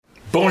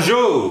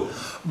Bonjour!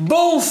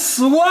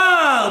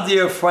 Bonsoir,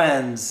 dear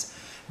friends!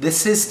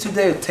 This is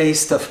today a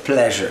taste of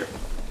pleasure.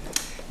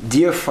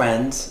 Dear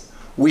friends,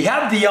 we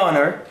have the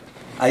honor,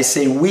 I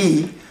say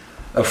we,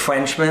 a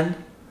Frenchman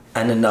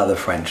and another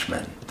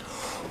Frenchman.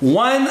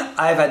 One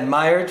I've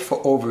admired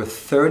for over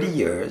 30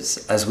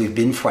 years as we've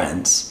been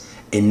friends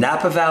in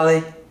Napa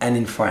Valley and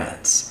in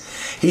France.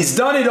 He's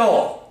done it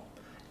all.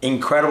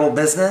 Incredible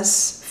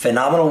business,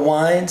 phenomenal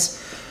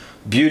wines,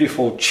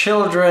 beautiful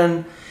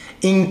children,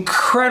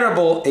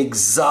 incredible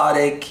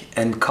exotic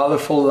and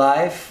colorful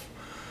life,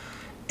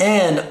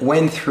 and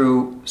went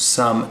through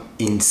some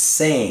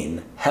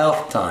insane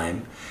health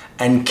time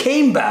and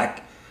came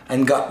back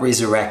and got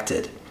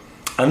resurrected.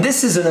 And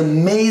this is an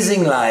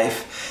amazing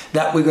life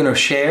that we're going to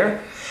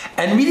share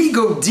and really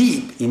go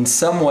deep in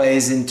some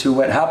ways into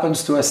what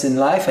happens to us in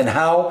life and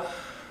how,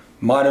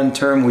 modern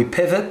term, we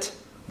pivot,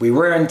 we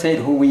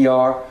reorientate who we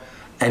are,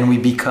 and we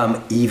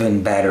become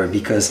even better.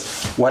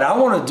 Because what I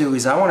want to do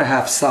is I want to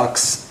have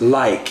socks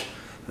like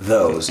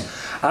those.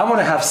 I want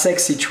to have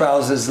sexy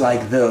trousers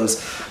like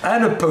those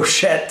and a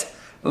pochette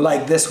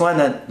like this one.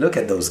 And look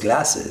at those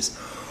glasses.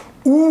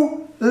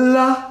 Ooh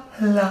la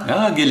la.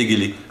 Ah, gilly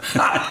gilly.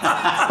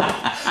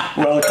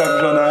 Welcome,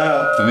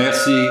 Jean-Noël.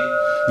 Merci.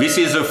 This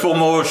is a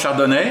formal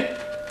Chardonnay.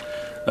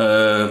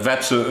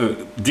 That's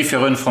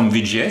different from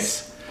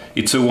VGS.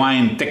 It's a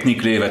wine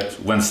technically that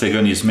once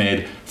again is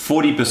made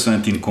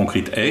 40% in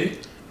concrete egg,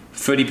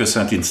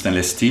 30% in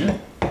stainless steel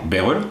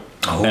barrel,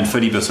 and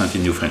 30%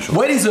 in New French oak.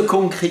 What is a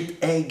concrete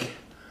egg?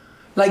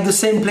 Like the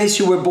same place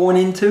you were born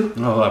into?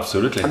 Oh,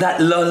 absolutely. That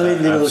lovely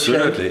little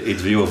absolutely. shape.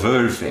 It's the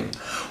oval thing.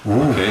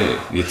 Okay.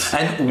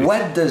 And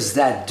what does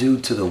that do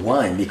to the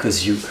wine?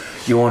 Because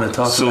you want to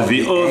talk about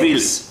the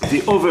eggs.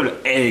 The oval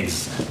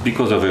eggs,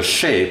 because of the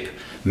shape,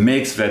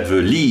 makes that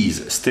the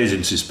lees stays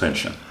in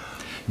suspension.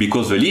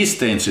 Because the lees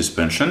stay in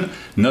suspension,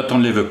 not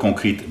only the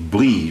concrete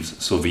breathes,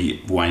 so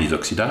the wine is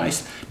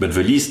oxidized, but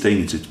the lees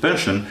staying in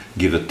suspension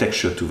give a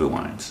texture to the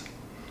wines.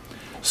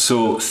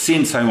 So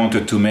since I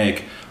wanted to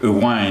make a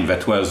wine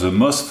that was the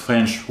most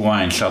French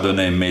wine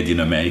Chardonnay made in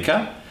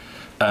America,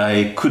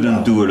 I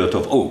couldn't do a lot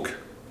of oak.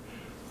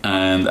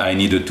 And I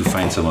needed to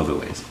find some other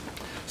ways.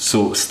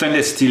 So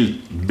stainless steel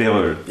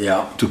barrel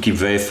to keep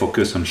very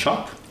focused and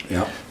sharp.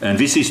 Yeah. And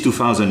this is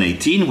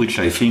 2018, which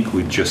I think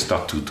we just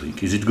start to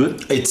drink. Is it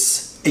good?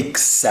 It's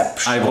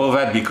exceptional. I brought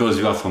that because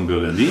you are from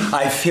Burgundy.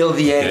 I feel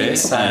the egg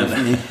inside of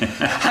me.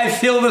 I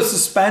feel the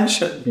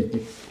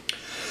suspension.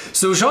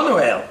 So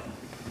Jean-Noël,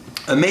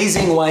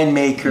 amazing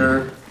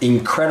winemaker,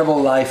 incredible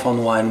life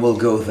on wine, we'll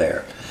go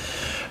there.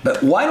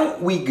 But why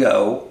don't we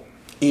go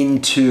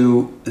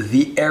into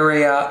the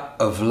area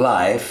of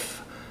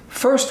life,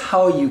 first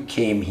how you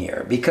came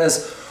here,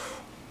 because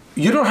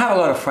you don't have a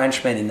lot of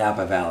Frenchmen in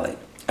Napa Valley.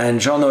 And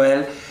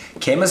Jean-Noël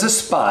came as a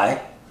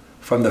spy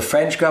from the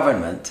French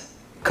government,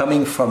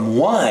 coming from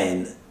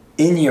wine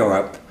in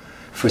Europe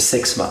for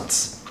 6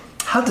 months.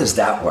 How does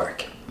that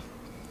work?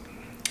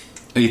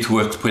 It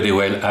worked pretty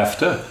well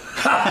after.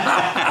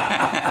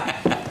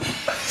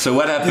 So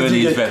what happened Did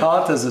you is get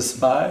caught as a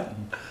spy?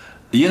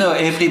 You know,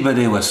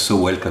 everybody was so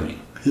welcoming.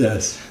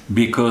 Yes.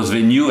 Because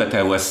they knew that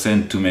I was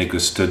sent to make a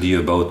study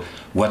about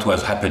what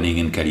was happening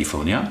in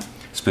California,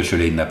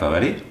 especially in Napa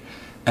Valley.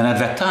 And at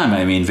that time,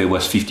 I mean, there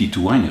was 52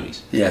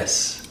 wineries.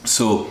 Yes.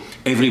 So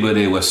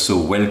everybody was so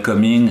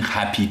welcoming,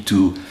 happy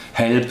to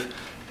help,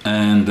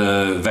 and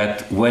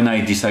that when I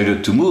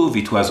decided to move,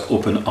 it was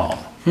open arm.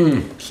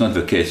 It's not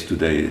the case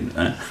today,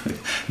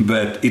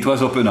 but it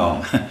was open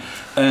arm.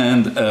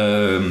 And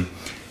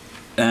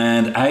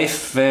I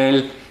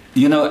fell,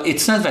 you know,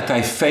 it's not that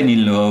I fell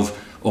in love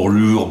or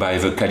lured by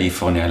the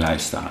California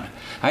lifestyle.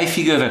 I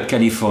figured that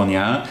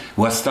California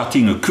was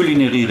starting a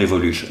culinary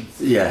revolution.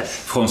 Yes.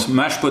 From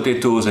mashed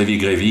potatoes, heavy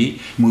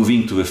gravy,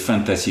 moving to the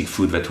fantastic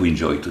food that we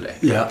enjoy today.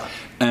 Yeah.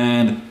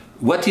 And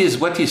what is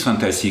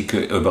fantastic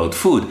about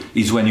food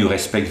is when you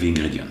respect the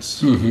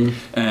ingredients. Mm-hmm.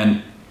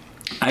 And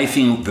I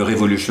think the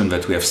revolution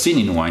that we have seen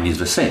in wine is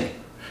the same.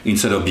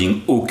 Instead of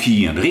being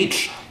oaky and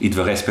rich, it's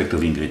the respect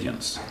of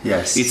ingredients.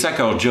 Yes. It's like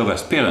our job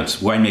as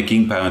parents.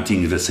 Winemaking,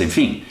 parenting is the same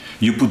thing.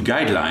 You put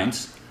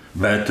guidelines,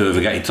 but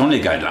it's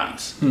only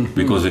guidelines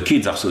because the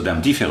kids are so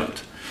damn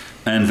different.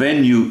 And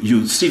then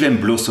you see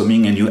them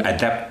blossoming and you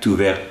adapt to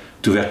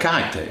their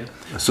character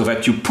so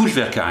that you push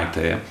their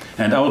character.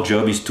 And our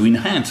job is to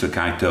enhance the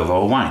character of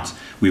our wines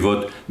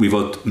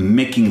without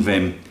making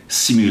them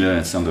similar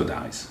and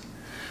standardized.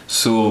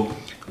 So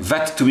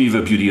that's to me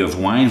the beauty of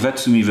wine.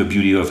 That's to me the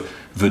beauty of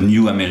the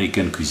new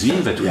American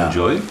cuisine that we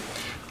enjoy.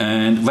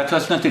 And that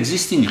was not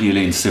existing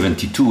really in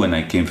 72 when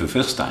I came the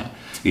first time.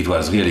 It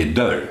was really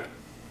dull.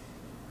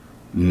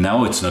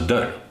 Now it's not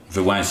dull.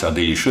 The wines are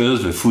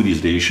delicious, the food is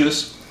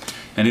delicious,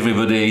 and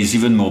everybody is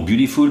even more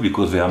beautiful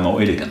because they are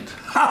more elegant.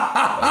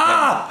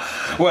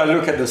 Well,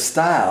 look at the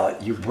style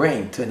you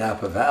bring to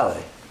Napa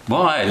Valley.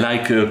 Well, I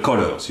like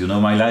colors. You know,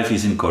 my life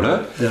is in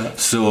color. Yeah.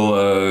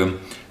 So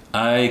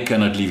I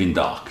cannot live in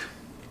dark.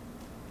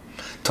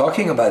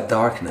 Talking about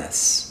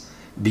darkness,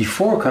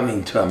 before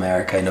coming to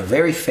America in a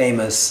very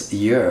famous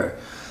year,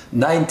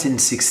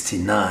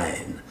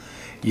 1969.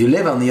 You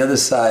live on the other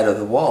side of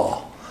the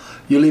wall.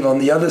 You live on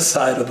the other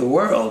side of the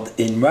world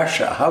in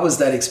Russia. How was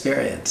that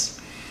experience?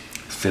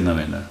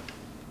 Phenomenal.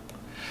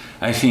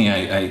 I think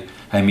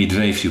I meet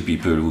very few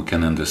people who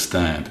can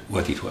understand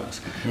what it was.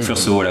 Mm-hmm.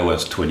 First of all, I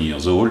was 20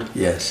 years old.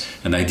 Yes.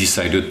 And I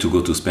decided to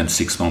go to spend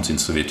 6 months in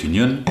Soviet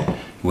Union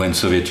when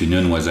Soviet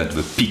Union was at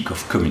the peak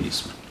of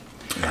communism.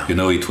 Yeah. You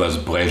know, it was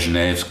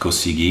Brezhnev,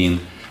 Kosygin.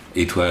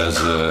 It was,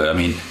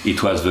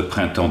 it was the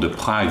Printemps de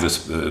Prague,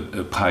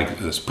 the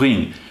Prague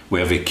Spring,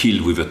 where they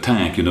killed with a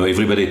tank. You know,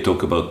 everybody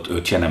talk about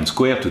Tiananmen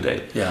Square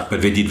today. Yeah.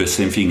 But they did the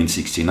same thing in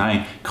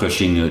 '69,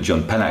 crushing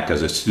John Palak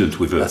as a student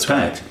with a tank.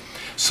 Right.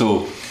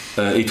 So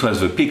it was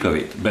the peak of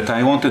it. But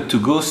I wanted to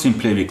go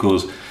simply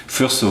because,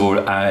 first of all,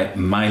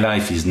 my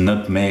life is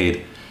not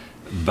made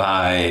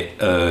by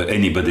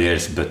anybody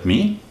else but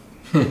me.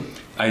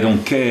 I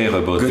don't care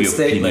about the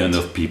opinion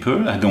of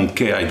people. I don't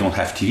care. I don't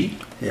have TV.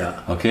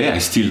 Yeah. Okay, I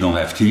still don't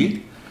have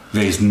TV.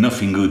 There is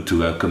nothing good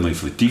to come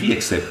with TV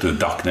except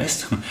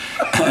darkness.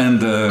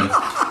 and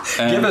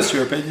give us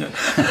your opinion.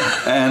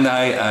 And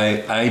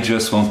I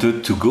just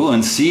wanted to go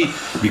and see,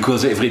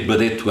 because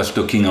everybody was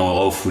talking about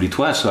how full it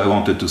was, so I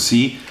wanted to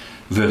see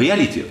the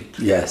reality of it.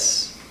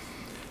 Yes.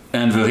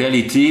 And the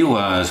reality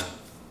was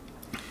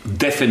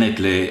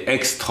definitely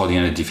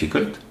extraordinarily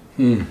difficult.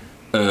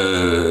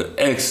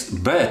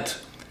 But,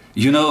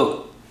 you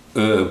know,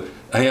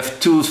 I have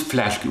two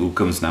flash who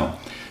comes now.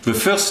 The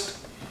first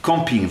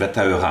camping that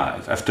I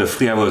arrived after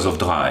 3 hours of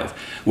drive,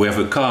 where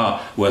the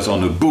car was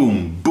on a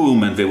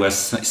boom, and there was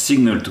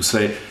signal to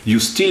say, you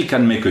still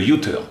can make a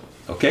U-turn,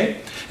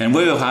 okay? And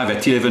we arrived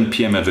at 11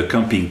 p.m. at the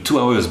camping, 2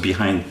 hours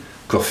behind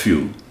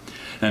curfew.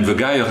 And the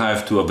guy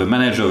arrived the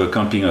manager of the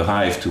camping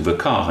arrived to the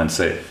car and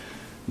said,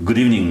 good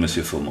evening,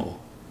 Monsieur Fomo.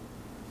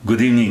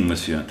 Good evening,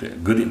 Monsieur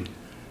Antel. Good evening.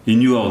 He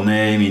knew our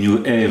name, he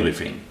knew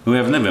everything. We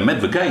have never met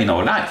the guy in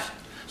our life.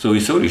 So we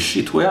said, holy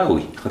shit, where are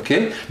we?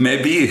 Okay?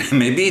 Maybe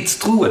it's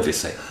true what they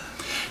say.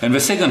 And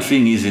the second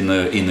thing is in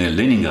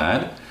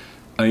Leningrad,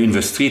 in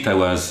the street, I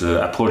was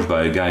approached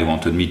by a guy who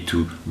wanted me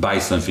to buy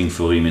something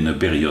for him in a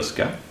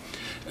Berioska,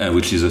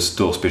 which is a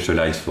store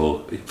specialized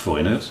for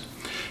foreigners.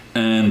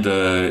 And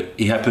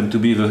he happened to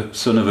be the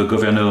son of a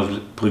governor of the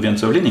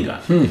province of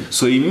Leningrad.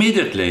 So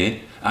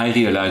immediately, I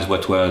realized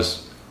what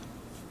was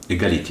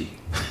equality.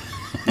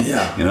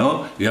 Yeah. You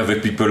know, you have the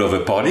people of a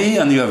party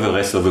and you have the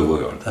rest of the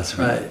world. That's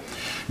right.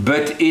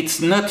 But it's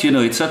not, you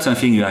know, it's not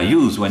something you are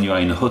used when you are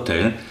in a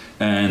hotel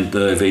and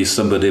there is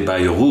somebody by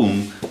your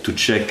room to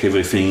check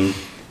everything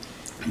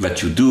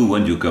that you do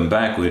when you come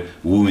back,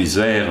 who is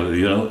there,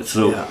 you know.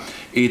 So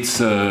it's,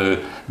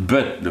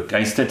 but look,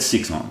 I stayed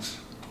 6 months.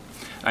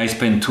 I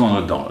spent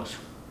 $200.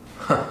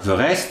 The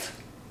rest,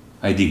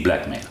 I did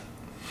blackmail.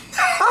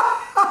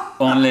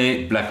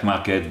 Only black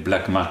market.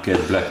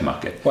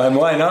 Well,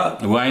 why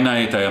not? One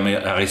night I am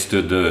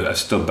arrested,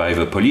 stopped by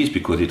the police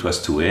because it was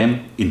 2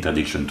 a.m.,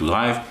 interdiction to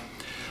drive.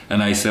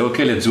 And I say,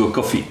 okay, let's do a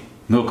coffee.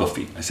 No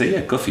coffee. I say,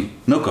 yeah, coffee.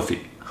 No coffee.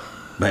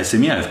 But I say,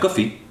 me, I have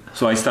coffee.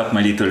 So I start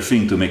my little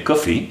thing to make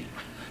coffee.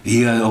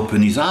 He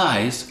opened his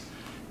eyes.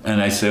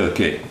 And I say,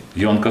 okay,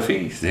 you want coffee?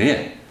 He said,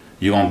 yeah.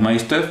 You want my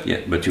stuff?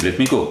 Yeah, but you let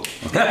me go.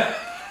 Okay?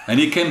 And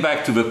he came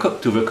back to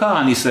the car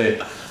and he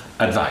said,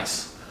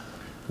 advice.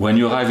 When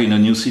you arrive in a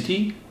new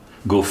city,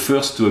 go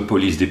first to a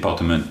police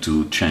department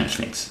to change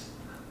things.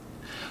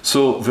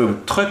 So the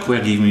truck were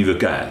giving me the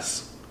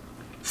gas,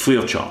 free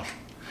of charge,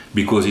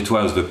 because it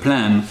was the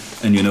plan.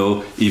 And you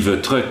know, if a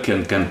truck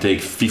can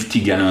take 50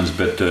 gallons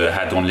but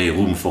had only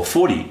room for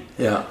 40,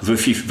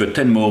 the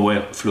 10 more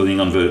were floating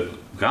on the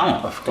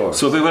ground. Of course.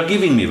 So they were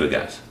giving me the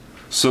gas.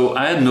 So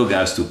I had no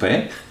gas to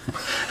pay,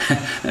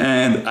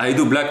 and I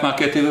do black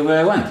market everywhere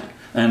I went.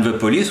 And the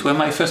police were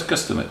my first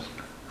customers.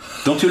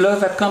 Don't you love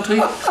that country?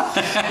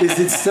 Is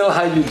it still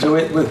how you do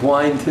it with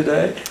wine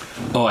today?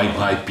 Oh, I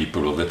bribe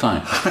people all the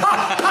time.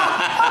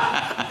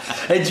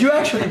 And do you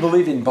actually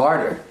believe in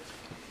barter?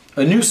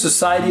 A new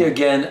society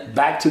again,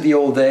 back to the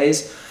old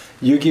days.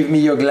 You give me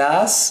your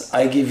glass,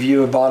 I give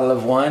you a bottle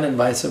of wine, and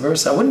vice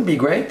versa. Wouldn't it be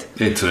great?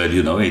 It's,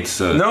 you know, it's...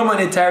 no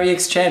monetary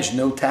exchange,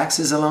 no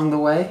taxes along the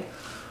way?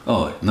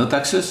 Oh, no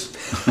taxes?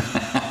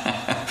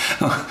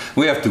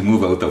 We have to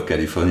move out of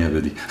California,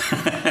 buddy.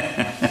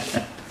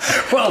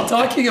 Well,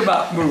 talking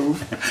about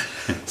move,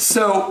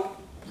 so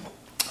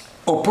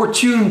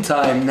opportune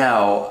time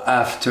now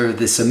after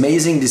this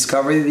amazing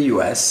discovery of the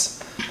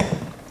US,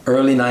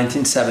 early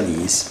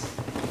 1970s,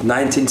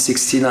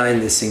 1969,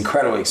 this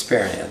incredible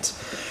experience.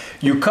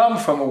 You come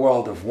from a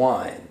world of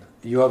wine.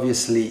 You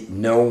obviously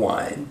know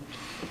wine.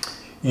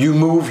 You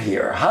move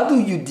here. How do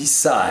you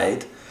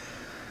decide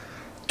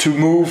to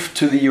move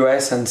to the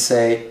US and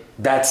say,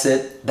 that's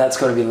it, that's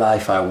going to be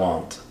life I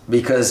want?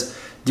 Because,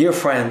 dear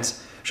friends,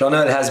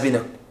 Jean-Noël has been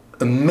an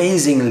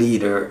amazing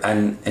leader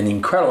and an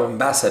incredible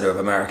ambassador of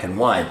American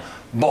wine.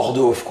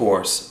 Bordeaux, of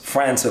course,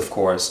 France, of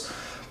course,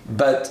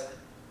 but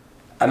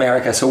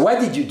America. So why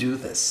did you do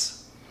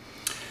this?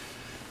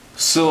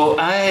 So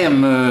I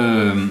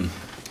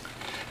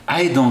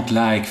don't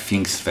like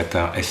things that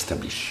are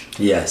established.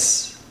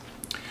 Yes.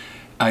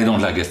 I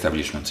don't like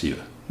establishments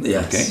either.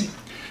 Yes. Okay?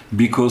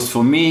 Because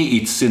for me,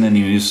 it's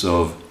synonymous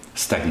of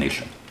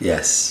stagnation.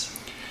 Yes.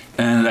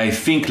 And I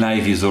think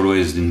life is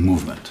always in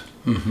movement.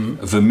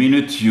 The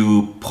minute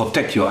you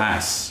protect your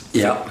ass,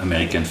 Yeah.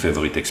 American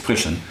favorite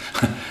expression,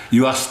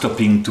 you are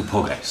stopping to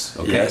progress.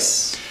 Okay?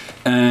 Yes.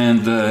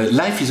 And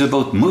life is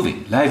about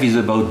moving. Life is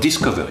about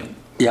discovering.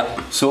 Yeah.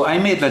 So I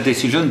made that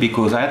decision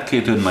because I had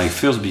created my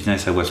first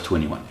business. I was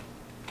 21.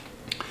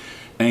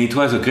 And it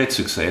was a great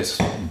success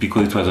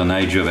because it was an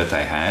idea that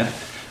I had.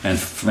 And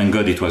thank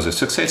God it was a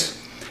success.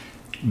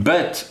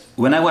 But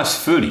when I was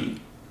 30,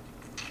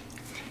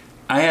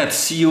 I had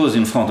CEOs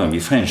in front of me,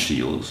 French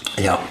CEOs,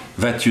 Yeah.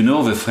 that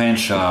the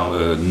French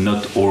are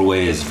not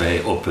always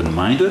very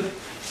open-minded,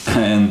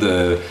 and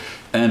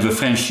the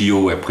French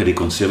CEO were pretty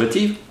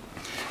conservative.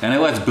 And I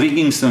was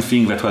bringing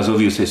something that was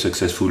obviously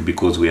successful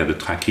because we had a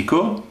track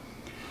record,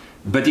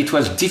 but it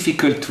was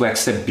difficult to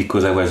accept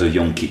because I was a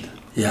young kid.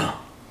 Yeah.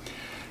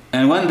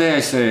 And one day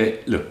I say,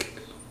 look,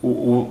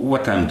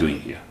 what I'm doing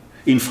here.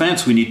 In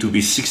France, we need to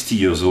be 60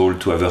 years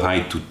old to have a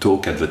right to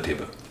talk at the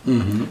table.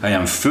 I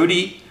am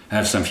 30, I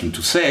have something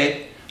to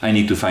say, I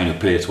need to find a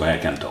place where I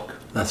can talk.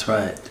 That's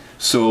right.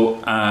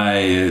 So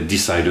I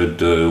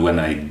decided when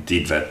I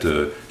did that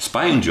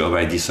spying job,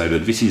 I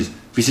decided this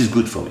is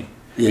good for me.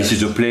 Yes.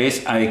 This is a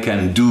place I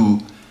can do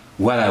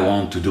what I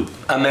want to do.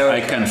 America.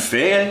 I can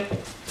fail,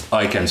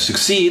 I can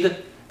succeed.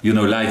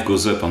 Life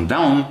goes up and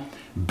down,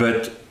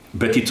 but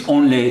it's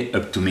only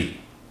up to me.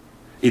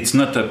 It's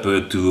not up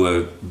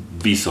to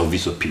this or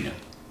this opinion.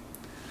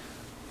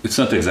 It's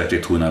not exactly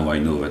true now. I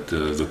know that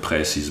the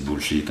press is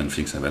bullshit and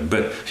things like that.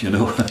 But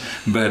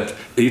but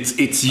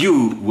it's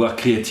you who are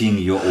creating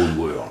your own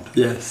world.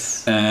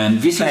 Yes. And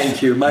this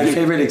Thank you. My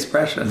favorite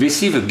expression.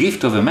 This is the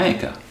gift of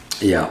America.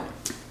 Yeah.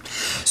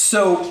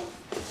 So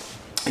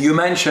you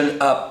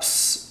mentioned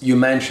ups, you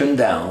mentioned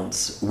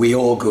downs. We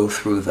all go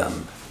through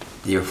them,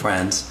 dear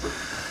friends.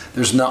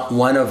 There's not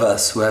one of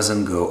us who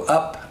hasn't go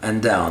up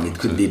and down. It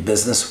could be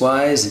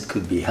business-wise, it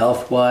could be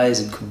health-wise,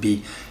 it could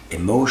be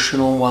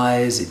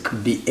emotional-wise, it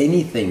could be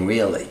anything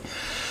really.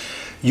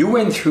 You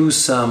went through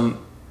some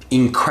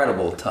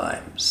incredible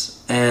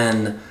times,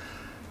 and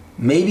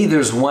maybe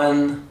there's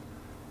one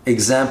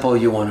example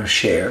you want to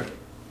share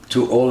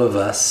to all of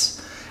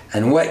us,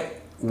 and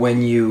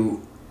when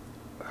you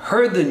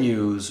heard the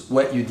news,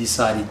 what you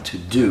decided to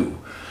do,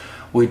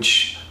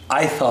 which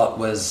I thought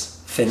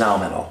was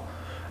phenomenal.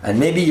 And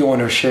maybe you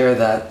want to share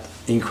that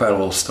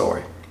incredible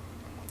story.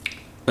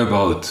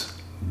 About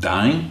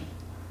dying?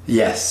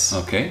 Yes.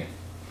 Okay.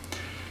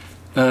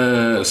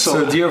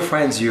 So, dear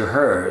friends, you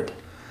heard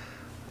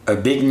a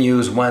big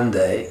news one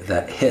day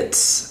that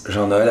hits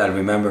Jean-Noël, I'll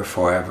remember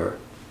forever.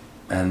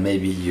 And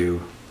maybe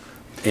you,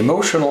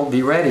 emotional,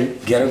 be ready,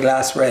 get a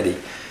glass ready.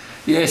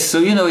 Yes, so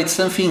it's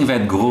something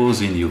that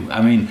grows in you.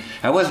 I mean,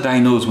 I was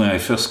diagnosed with my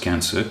first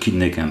cancer,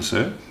 kidney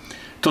cancer,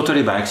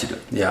 totally by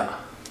accident. Yeah.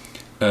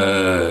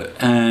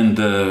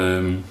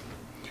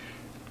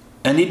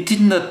 And it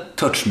did not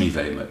touch me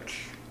very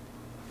much.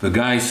 The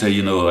guy said,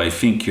 I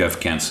think you have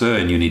cancer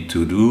and you need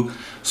to do.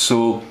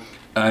 So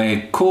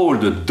I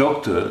called a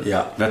doctor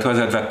that was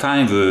at that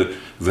time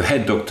the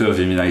head doctor of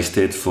the United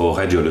States for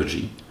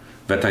radiology,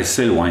 that I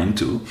sell wine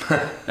to.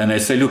 And I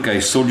say, look, I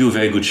sold you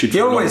very good shit.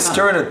 You always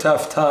turn a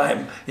tough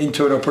time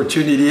into an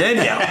opportunity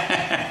anyhow.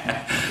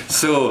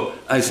 So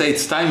I say,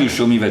 it's time you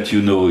show me that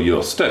you know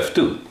your stuff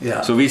too.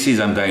 Yeah. So this is,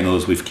 I'm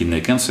diagnosed with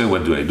kidney cancer.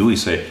 What do I do? He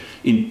say,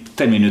 in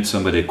 10 minutes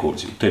somebody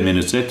calls you. 10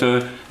 minutes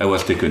later, I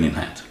was taken in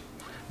hand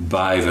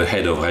by the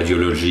head of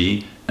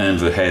radiology and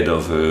the head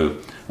of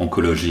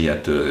oncology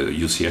at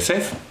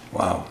UCSF.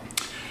 Wow.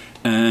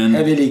 And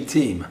heavy league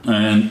team.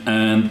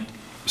 And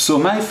so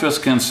my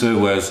first cancer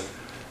was,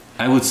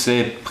 I would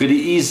say, pretty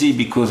easy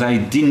because I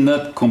did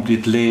not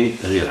completely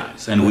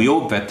realize. And we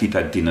hope that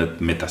it did not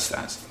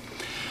metastasize.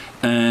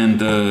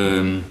 And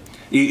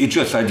it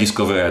just, I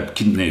discovered I had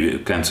kidney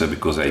cancer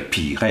because I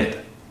pee red.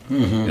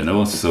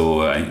 Mm-hmm.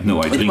 So I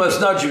drink. It was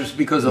not just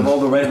because of all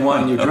the red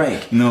wine you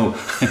drank. No.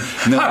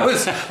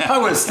 I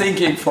was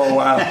thinking for a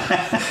while,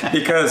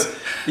 because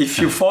if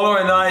you follow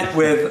a night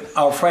with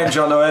our friend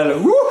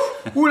Jean-Noël,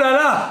 ooh la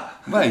la.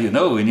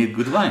 Well, we need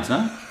good wines,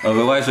 huh?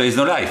 Otherwise there is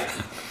no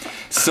life.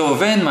 So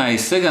then my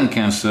second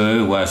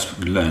cancer was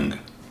lung.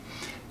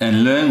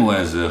 And lung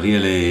was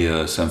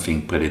really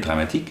something pretty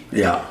dramatic.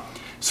 Yeah.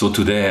 So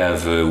today I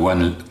have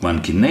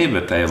one kidney,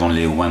 but I have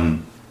only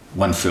one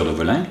third of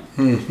a lung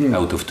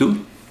out of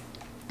two.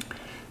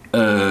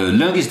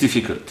 Lung is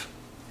difficult.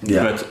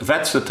 Yeah. But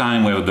that's the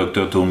time where a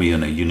doctor told me,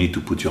 you need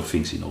to put your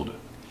things in order.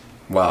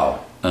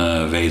 Wow.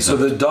 So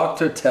the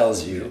doctor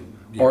tells you,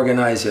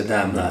 organize your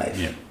damn life.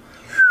 Yeah.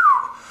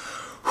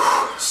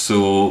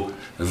 So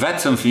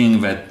that's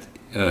something that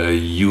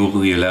you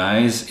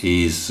realize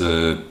is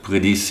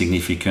pretty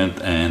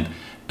significant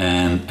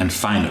and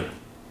final.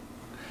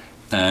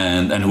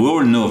 And we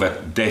all know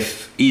that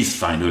death is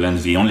final and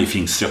the only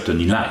thing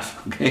certain in life.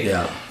 Okay?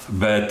 Yeah.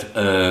 But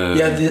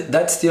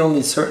that's the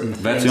only certain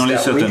thing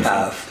that we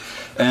have.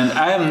 And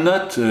I am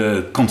not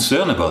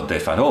concerned about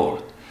death at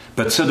all.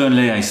 But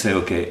suddenly I say,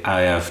 okay,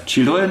 I have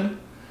children,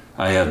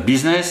 I have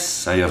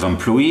business, I have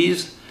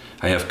employees,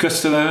 I have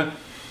customer,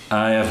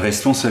 I have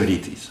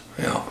responsibilities.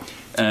 Yeah.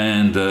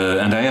 And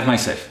I have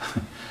myself.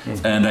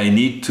 And I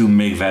need to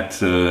make that...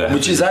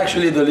 Which is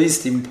actually the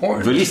least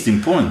important. The least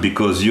important,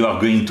 because you are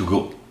going to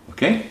go,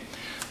 okay?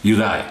 You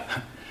die.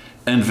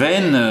 And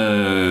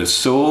then,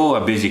 so I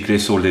basically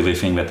sold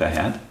everything that I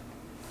had.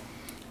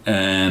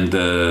 And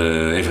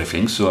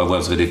everything, so I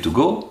was ready to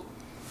go.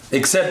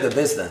 Except the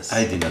business.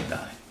 I did not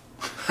die.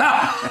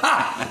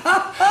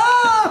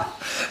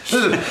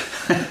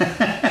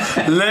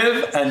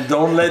 Live and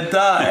don't let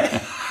die.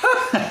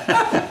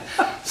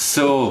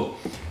 So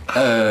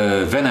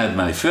then I had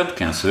my third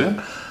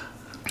cancer.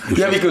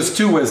 Yeah, because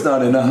 2 was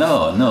not enough.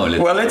 No.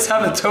 Well, let's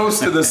have a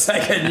toast to the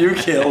second you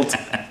killed.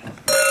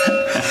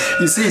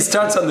 You see, he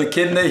starts on the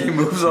kidney, he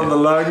moves on the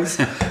lungs.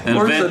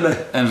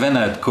 And then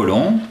I had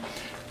colon.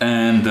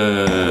 And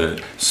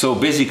so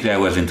basically I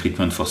was in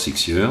treatment for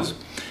 6 years.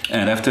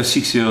 And after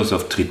 6 years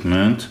of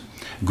treatment,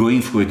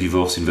 going through a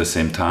divorce in the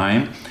same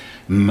time,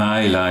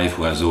 my life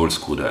was all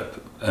screwed up.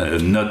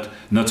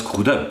 Not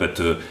screwed up, but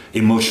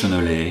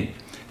emotionally,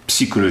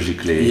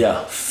 psychologically,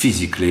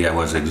 physically, I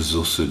was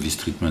exhausted. These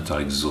treatments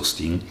are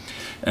exhausting.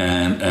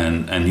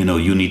 And you know,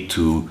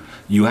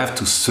 you have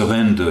to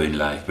surrender in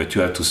life, but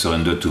you have to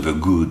surrender to the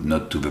good,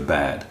 not to the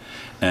bad.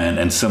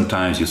 And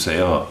sometimes you say,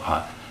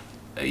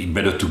 it's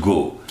better to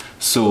go.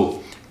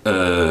 So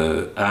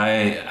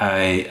I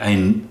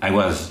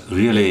was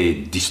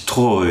really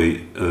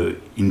destroyed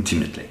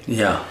intimately.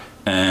 Yeah.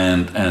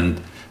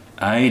 And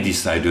I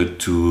decided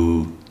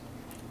to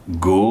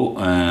go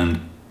and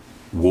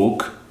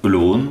walk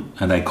alone,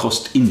 and I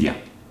crossed India.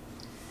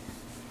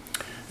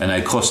 And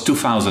I crossed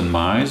 2,000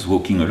 miles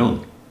walking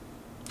alone.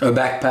 A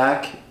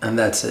backpack, and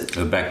that's it.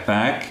 A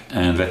backpack,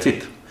 and that's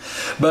it.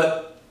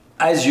 But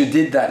as you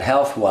did that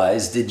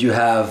health-wise, did you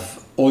have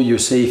all your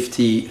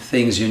safety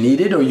things you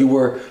needed, or you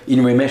were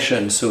in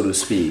remission, so to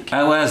speak?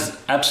 I was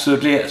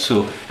absolutely,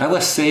 so I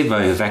was saved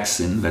by a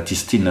vaccine that is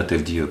still not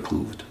FDA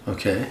approved.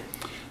 Okay.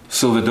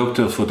 So the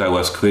doctor thought I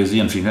was crazy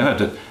and things like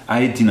that.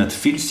 I did not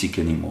feel sick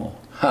anymore.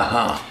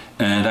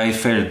 And I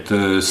felt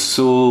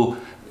so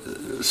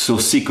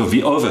sick of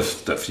the other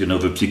stuff, you know,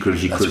 the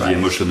psychological, the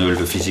emotional,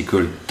 the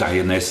physical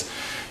tiredness,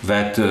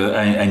 that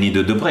I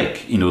needed a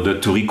break. In order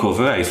to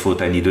recover, I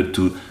thought I needed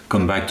to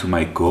come back to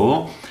my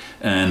core.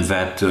 And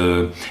that,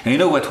 and you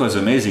know what was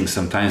amazing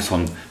sometimes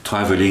from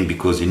traveling,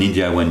 because in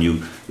India when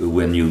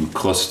you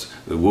cross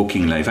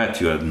walking like that,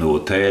 you have no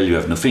hotel, you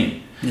have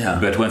nothing. Yeah.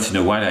 But once in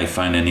a while I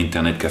find an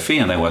internet cafe,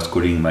 and I was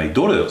calling my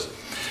daughters,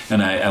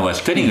 and I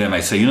was telling them, I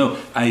say, you know,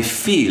 I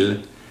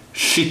feel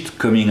shit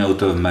coming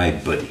out of my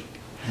body.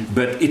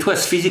 But it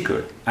was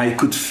physical. I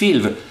could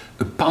feel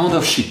a pound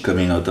of shit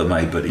coming out of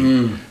my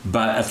body.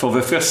 But for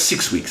the first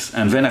 6 weeks.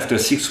 And then after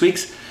 6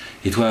 weeks,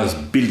 it was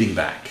building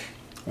back.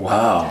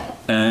 Wow.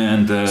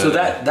 And so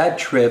that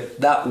trip,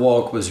 that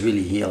walk was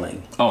really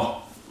healing.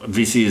 Oh,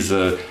 this is,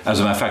 as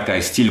a matter of fact, I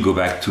still go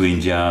back to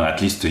India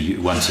at least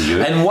once a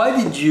year. And why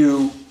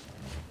did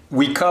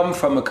we come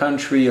from a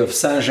country of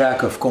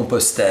Saint-Jacques of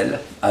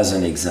Compostelle, as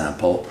an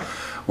example,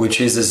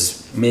 which is,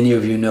 as many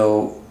of you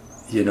know,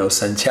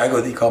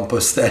 Santiago de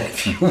Compostela,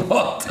 if you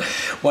want,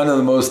 one of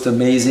the most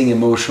amazing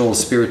emotional,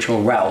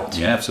 spiritual routes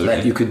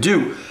that you could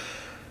do,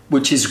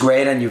 which is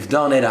great, and you've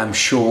done it, I'm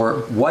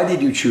sure. Why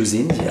did you choose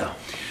India?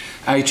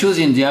 I chose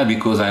India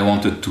because I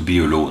wanted to be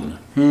alone.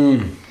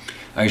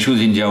 I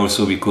chose India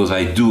also because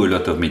I do a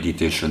lot of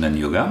meditation and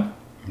yoga.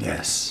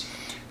 Yes.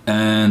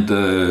 And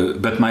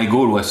but my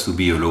goal was to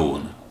be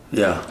alone.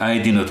 Yeah. I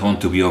did not want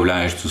to be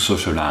obliged to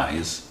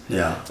socialize.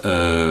 Yeah.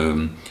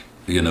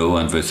 You know,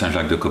 and the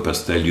Saint-Jacques de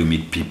Compostelle, you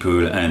meet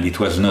people, and it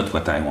was not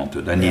what I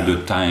wanted. I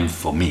needed time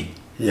for me.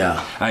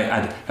 Yeah.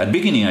 At the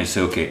beginning, I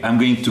said, okay, I'm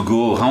going to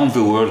go around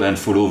the world and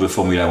follow the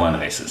Formula One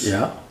races.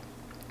 Yeah.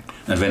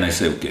 And then I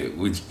said, okay,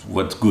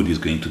 what good is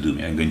going to do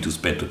me? I'm going to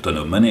spend a ton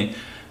of money,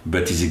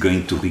 but is it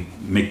going to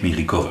make me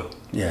recover?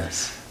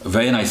 Yes.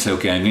 Then I said,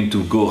 okay, I'm going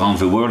to go around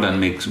the world and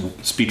make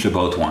speech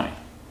about wine.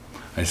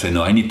 I said,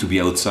 no, I need to be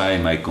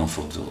outside my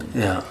comfort zone.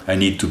 Yeah. I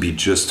need to be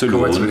just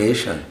alone.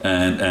 Congratulations.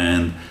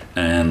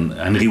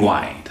 And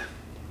rewind.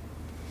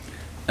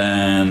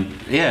 And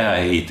yeah,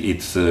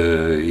 it's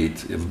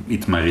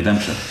my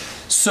redemption.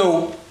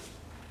 So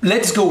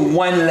let's go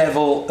one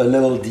level a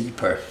little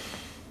deeper.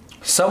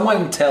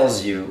 Someone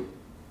tells you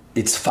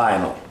it's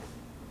final.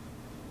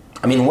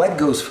 I mean, what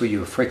goes through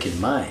your freaking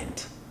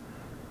mind?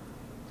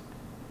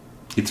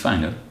 It's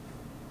final.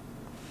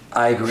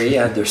 I agree,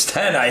 I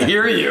understand, I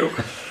hear you.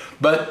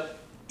 But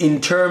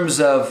in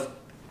terms of,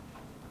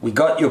 we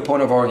got your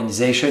point of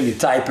organization, you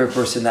type your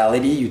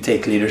personality, you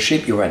take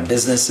leadership, you run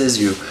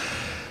businesses, you're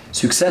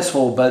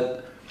successful,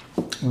 but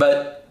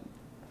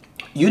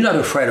you're not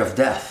afraid of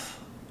death.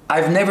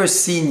 I've never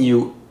seen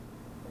you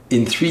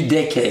in 3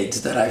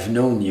 decades that I've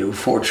known you,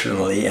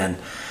 fortunately, and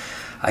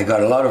I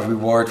got a lot of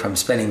reward from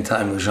spending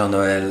time with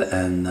Jean-Noël,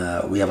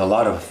 and we have a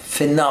lot of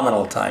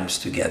phenomenal times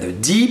together.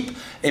 Deep,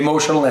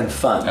 emotional, and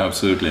fun.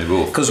 Absolutely,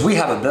 both. Because we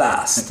have a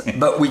blast,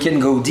 but we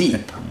can go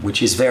deep,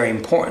 which is very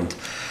important.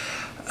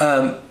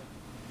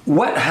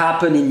 What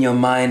happened in your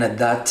mind at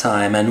that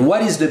time, and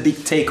what is the big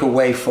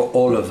takeaway for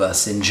all of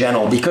us in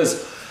general?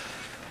 Because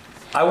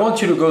I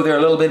want you to go there a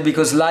little bit,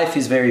 because life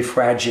is very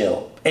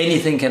fragile.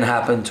 Anything can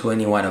happen to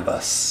any one of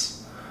us.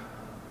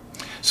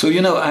 So,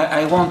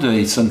 I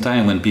wonder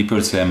sometimes when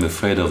people say I'm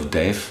afraid of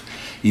death,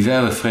 if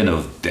they're afraid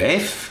of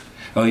death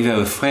or if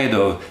they're afraid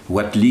of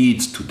what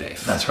leads to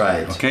death. That's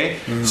right. Okay?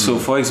 So,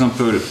 for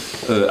example,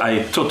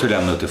 I totally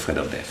am not afraid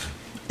of death.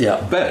 Yeah.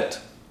 But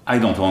I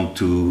don't want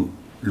to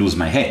lose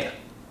my hair.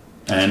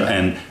 And,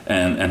 right.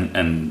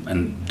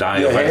 and die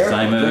Your of hair?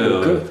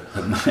 Alzheimer,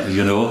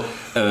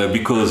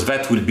 because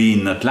that will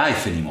be not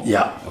life anymore.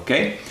 Yeah.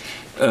 Okay?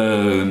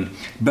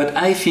 But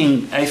I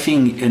think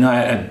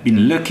I've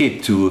been lucky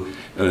to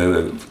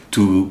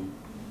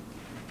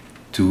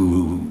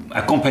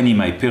accompany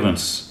my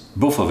parents,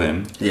 both of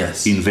them,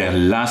 Yes. in their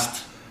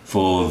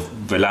for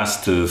the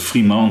last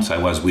 3 months. I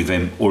was with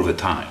them all the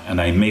time,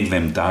 and I made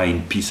them die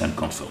in peace and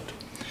comfort.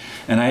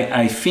 And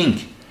I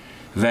think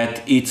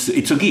that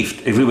it's a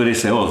gift. Everybody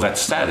say, "Oh,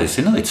 that's sad." I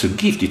say, "No, it's a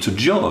gift. It's a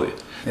joy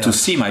to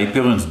see my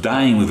parents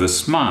dying with a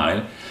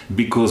smile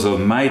because of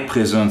my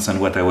presence and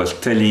what I was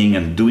telling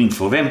and doing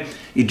for them.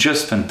 It's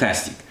just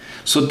fantastic."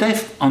 So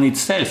death on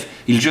itself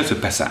is just a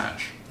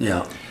passage.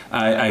 Yeah.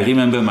 I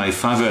remember my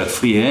father at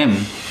 3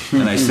 a.m.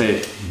 and I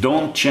said,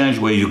 "Don't change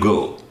where you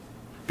go,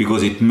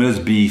 because it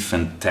must be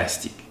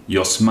fantastic.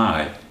 Your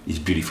smile is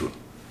beautiful.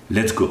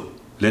 Let's go.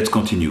 Let's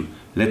continue.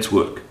 Let's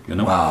work."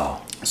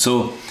 Wow.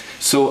 So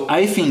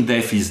I think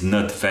death is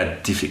not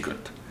that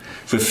difficult.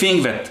 The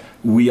thing that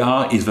we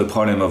are is the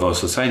problem of our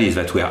society is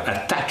that we are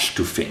attached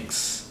to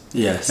things.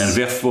 Yes. And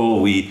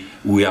therefore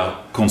we are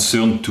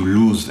concerned to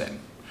lose them.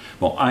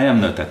 Well, I am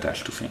not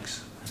attached to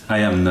things. I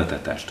am not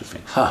attached to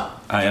things. Huh.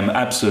 I am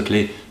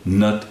absolutely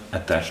not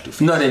attached to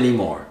things. Not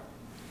anymore.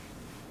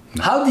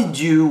 No. How did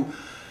you,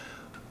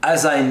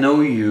 as I know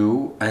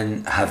you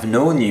and have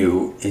known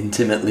you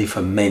intimately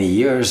for many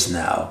years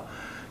now,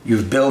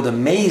 you've built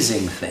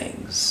amazing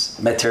things,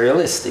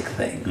 materialistic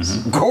things,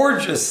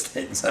 gorgeous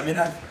things. I mean,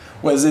 I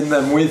was in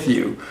them with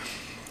you.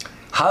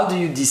 How do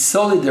you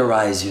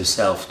desolidarize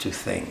yourself to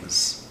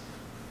things?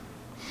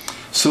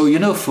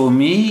 So, for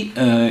me,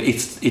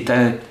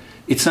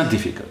 it's not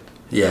difficult.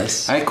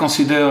 Yes. I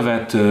consider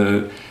that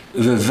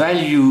the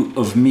value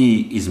of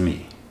me is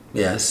me.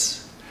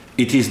 Yes.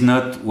 It is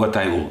not what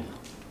I own.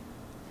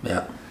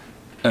 Yeah.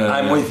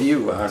 I'm with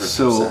you 100%.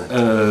 So,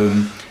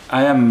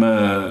 I am...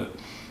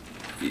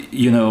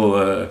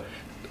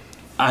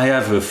 I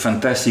have a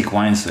fantastic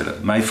wine cellar.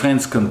 My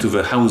friends come to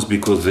the house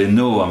because they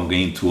know I'm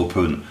going to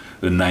open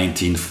a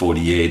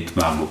 1948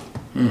 Margaux.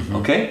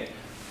 Okay?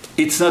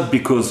 It's not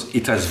because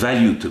it has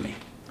value to me.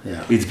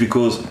 Yeah. It's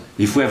because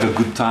if we have a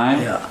good time,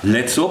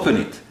 let's open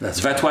it.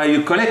 That's why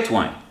you collect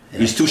wine.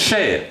 Yeah. It's to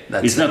share.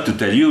 It's not to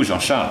tell you,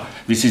 Jean-Charles,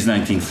 this is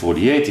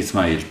 1948, it's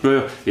my age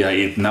birth,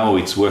 now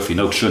it's worth in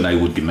auction, I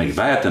would make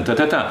that, and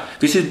ta-ta-ta.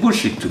 This is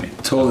bullshit to me.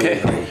 Totally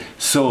agree.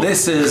 So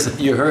this is,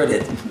 you heard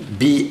it,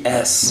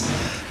 BS.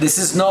 This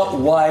is not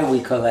why we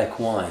collect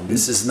wine.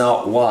 This is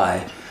not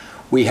why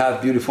we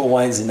have beautiful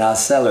wines in our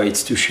cellar.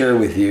 It's to share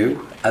with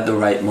you at the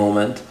right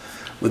moment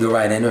with the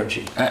right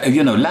energy.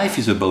 Life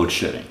is about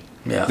sharing.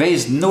 Yeah. There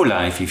is no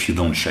life if you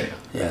don't share.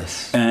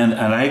 Yes. And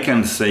I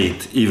can say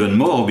it even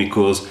more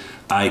because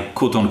I,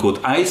 quote unquote,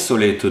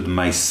 isolated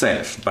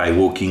myself by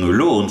walking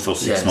alone for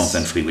 6 months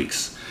and 3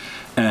 weeks.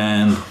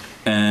 And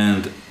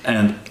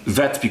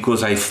that's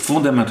because I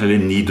fundamentally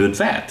needed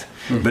that.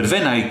 But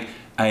then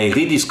I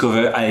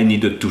rediscovered I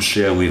needed to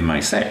share with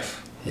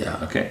myself. Yeah.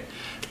 Okay.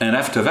 And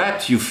after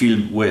that, you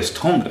feel way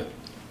stronger.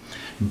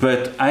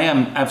 But I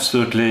am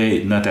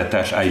absolutely not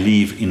attached. I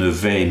live in a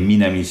very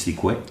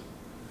minimalistic way.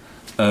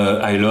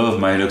 I love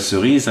my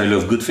luxuries, I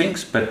love good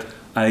things, but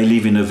I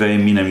live in a very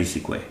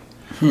minimalistic way.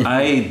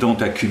 I don't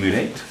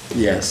accumulate.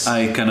 Yes.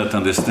 I cannot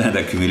understand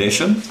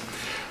accumulation.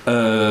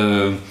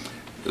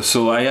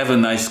 So I have a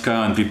nice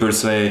car and people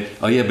say,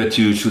 "Oh yeah, but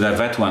you should have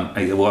that one."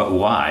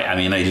 Why? I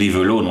mean, I live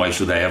alone. Why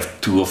should I have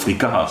 2 or 3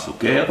 cars?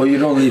 Okay. Well, you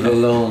don't live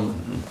alone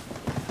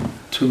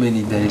too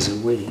many days a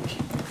week.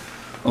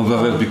 Oh,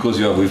 but that's because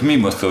you are with me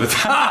most of the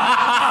time.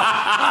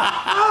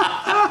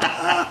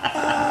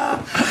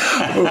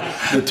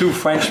 The 2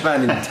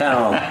 Frenchmen in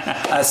town.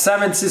 As San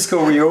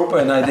Francisco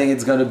reopen, I think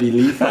it's going to be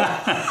lethal.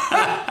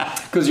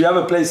 Because you have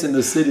a place in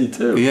the city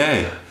too.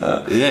 Yeah.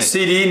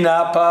 City,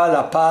 Napa,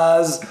 La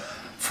Paz,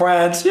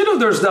 France.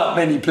 There's not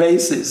many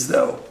places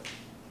though.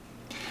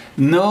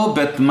 No,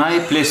 but my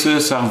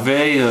places are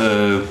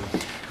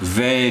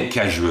very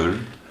casual.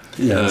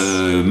 Yes.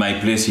 My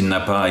place in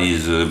Napa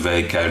is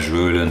very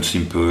casual and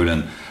simple,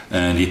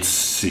 and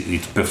it's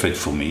perfect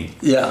for me.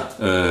 Yeah.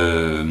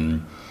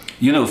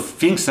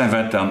 Things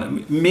like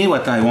that. Me,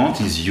 what I want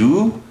is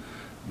you,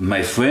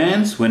 my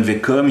friends, when they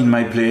come in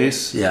my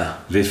place,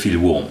 they feel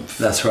warmth.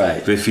 That's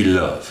right. They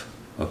feel love.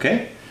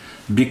 Okay?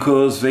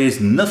 because there is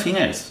nothing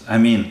else. I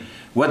mean,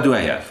 what do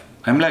I have?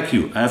 I'm like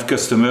you. I have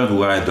customers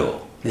who I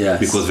adore. Yes.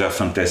 Because they are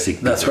fantastic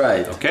people. That's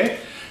right. Okay?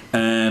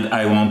 And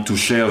I want to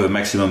share the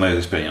maximum of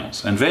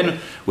experience. And then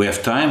we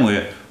have time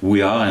where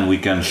we are and we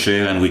can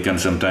share and we can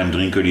sometimes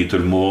drink a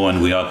little more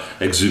and we are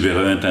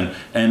exuberant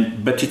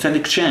but it's an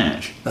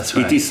exchange. That's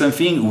right. It is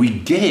something we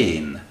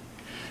gain.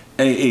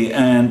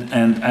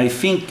 And I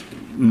think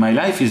my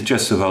life is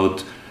just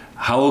about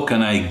how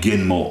can I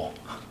gain more.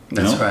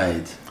 That's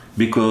right.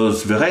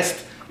 Because the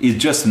rest is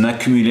just an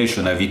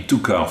accumulation. I have 2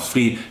 cars,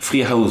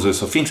 3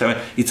 houses, or things.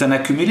 It's an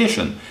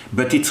accumulation.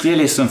 But it's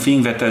really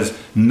something that has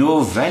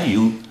no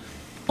value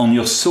on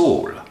your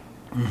soul.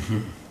 Mm-hmm.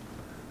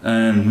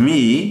 And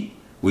me,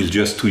 with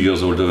just 2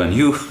 years older than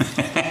you,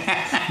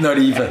 not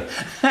even.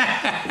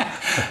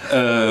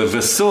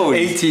 The soul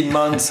 18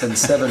 months and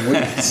 7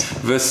 weeks.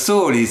 The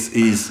soul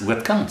is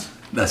what counts.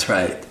 That's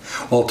right.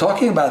 Well,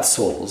 talking about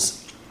souls,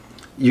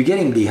 you're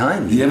getting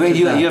behind me. Yeah,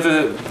 you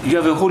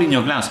have a hole in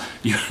your glass.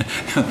 You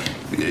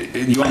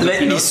want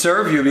Let me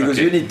serve you because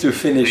Okay. you need to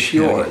finish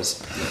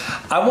yours.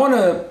 I want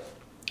to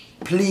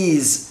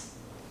please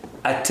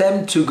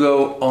attempt to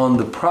go on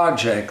the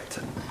project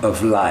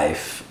of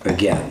life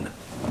again.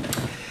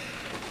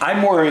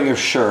 I'm wearing a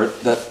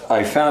shirt that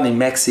I found in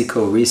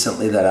Mexico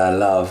recently that I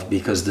love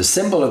because the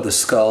symbol of the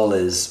skull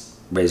is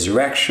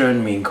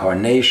resurrection,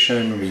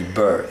 reincarnation,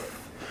 rebirth.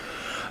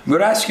 I'm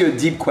going to ask you a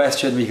deep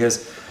question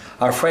because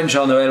our friend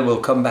Jean-Noël will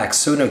come back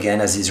soon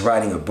again as he's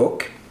writing a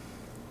book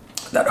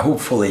that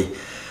hopefully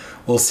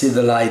will see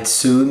the light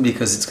soon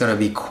because it's going to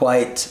be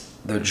quite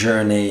the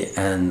journey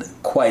and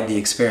quite the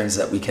experience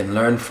that we can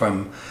learn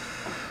from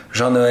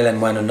Jean-Noël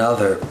and one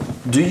another.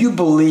 Do you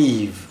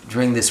believe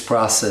during this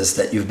process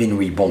that you've been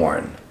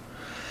reborn?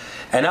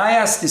 And I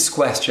ask this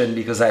question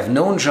because I've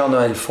known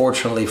Jean-Noël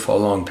fortunately for a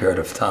long period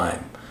of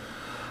time.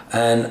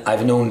 And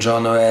I've known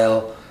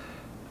Jean-Noël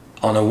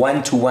on a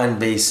one-to-one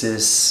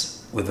basis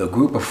with a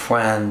group of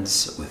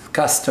friends, with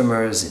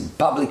customers, in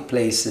public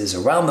places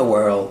around the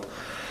world.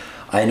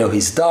 I know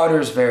his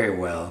daughters very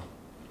well.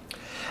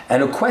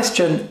 And a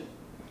question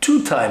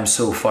 2 times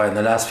so far in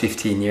the last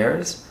 15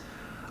 years,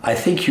 I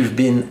think you've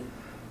been,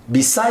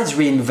 besides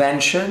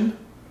reinvention,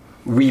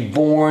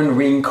 reborn,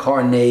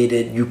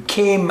 reincarnated, you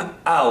came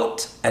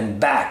out and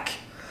back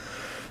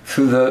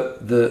through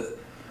the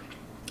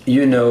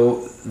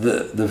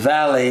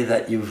valley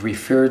that you've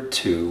referred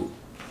to,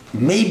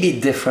 maybe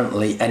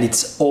differently, and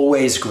it's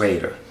always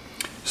greater.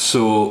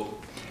 So,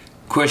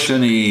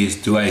 question is,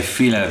 do I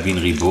feel I've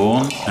been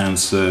reborn?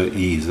 Answer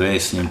is very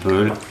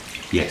simple,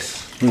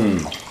 yes.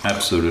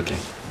 Absolutely.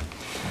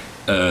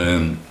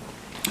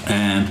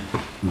 And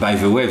by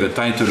the way, the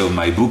title of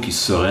my book is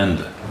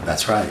Surrender.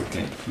 That's right.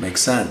 Okay.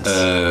 Makes sense.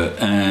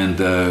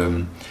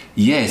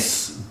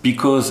 Yes,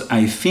 because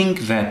I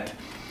think that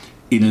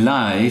in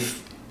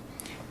life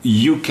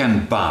you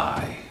can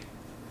buy,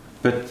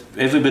 but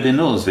everybody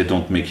knows they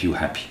don't make you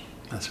happy.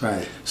 That's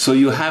right. So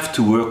you have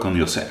to work on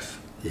yourself.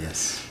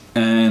 Yes.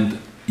 And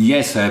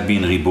yes, I have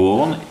been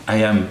reborn. I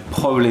am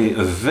probably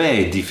a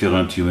very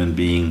different human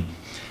being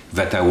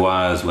that I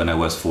was when I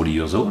was 40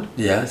 years old.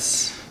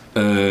 Yes.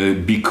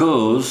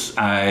 Because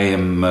I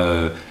am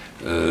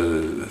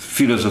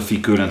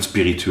philosophical and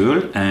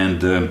spiritual,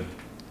 and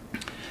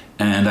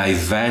I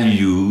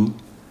value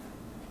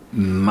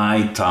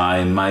my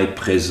time, my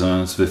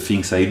presence, the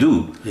things I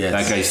do. Yes.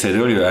 Like I said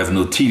earlier, I have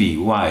no TV.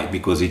 Why?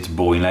 Because it's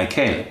boring like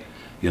hell.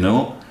 You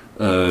know?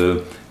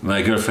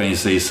 My girlfriend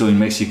says, so in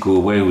Mexico,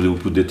 where will you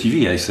put the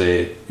TV? I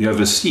say, you have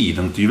a seat,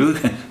 don't you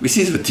look? This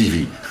is the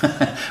TV.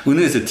 Who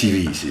knows the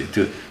TV?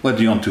 What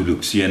do you want to look?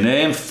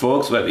 CNN,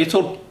 Fox, well, it's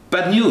all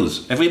bad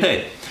news every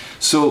day.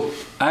 So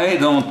I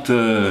don't,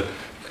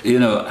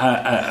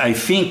 I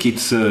think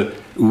it's,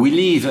 we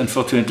live,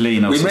 unfortunately,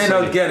 in our society. We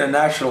may not get a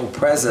national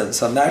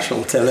presence on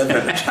national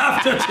television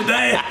after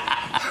today.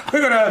 We're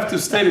going to have to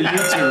stay to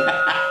YouTube,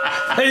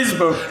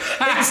 Facebook,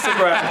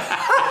 Instagram,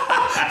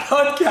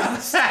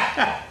 podcast.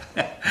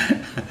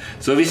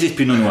 So this is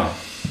Pinot Noir.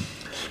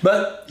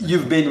 But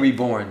you've been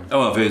reborn.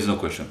 Oh, there is no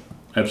question.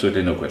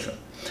 Absolutely no question.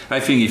 I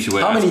think if you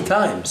were How many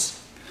times?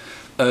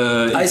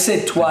 I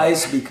said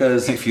twice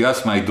because... If you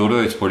ask my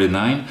daughter, it's probably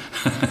 9.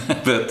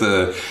 But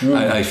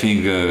I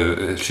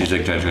think she's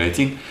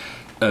exaggerating.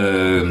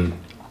 And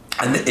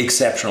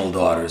exceptional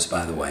daughters,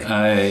 by the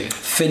way.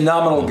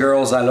 Phenomenal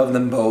girls. I love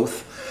them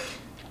both.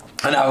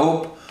 And I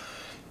hope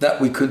that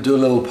we could do a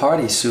little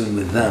party soon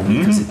with them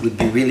because it would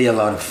be really a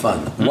lot of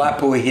fun.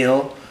 Wapo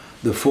Hill,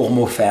 the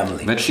Fourmeau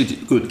family. That shit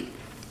is good.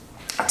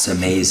 It's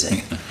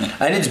amazing.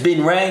 And it's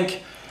been ranked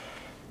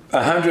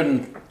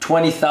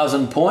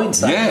 120,000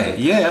 points.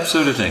 Yeah,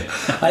 absolutely.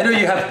 I know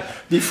you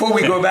have, before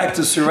we go back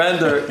to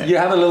Surrender, you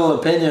have a little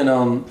opinion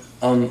on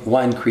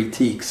wine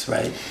critiques,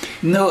 right?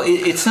 No,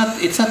 it's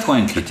not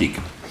wine critique.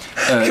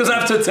 Because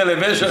after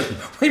television,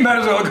 we might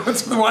as well go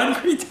to the wine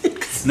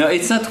critiques. No,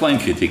 it's not wine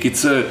critique.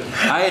 It's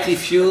I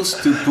refuse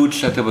to put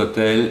Chateau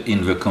Hotel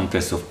in the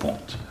contest of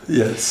Pont.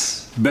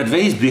 Yes. But there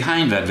is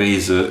behind that, there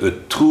is a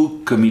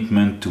true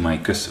commitment to my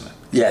customer.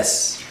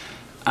 Yes.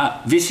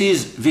 this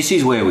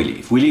is where we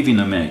live. We live in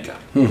America.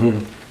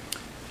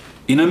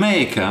 In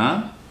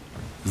America,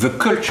 the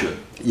culture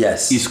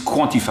Yes. is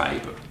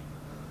quantifiable.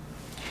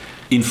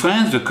 In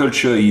France, the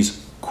culture is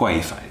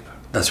qualifiable.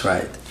 That's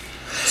right.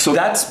 So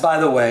That's, by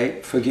the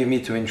way, forgive me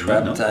to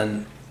interrupt, No.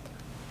 and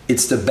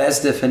it's the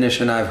best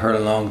definition I've heard a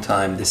long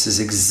time. This is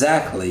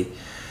exactly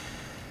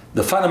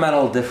the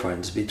fundamental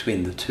difference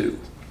between the two.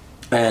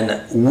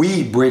 And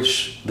we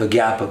bridge the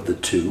gap of the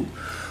two.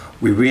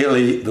 We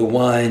really, the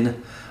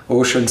wine,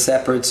 ocean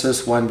separates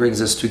us, wine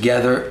brings us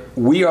together.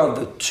 We are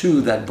the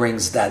two that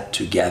brings that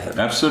together.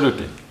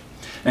 absolutely,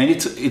 and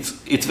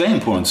it's very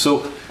important.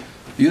 So,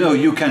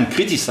 you can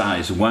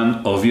criticize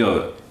one of the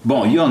other.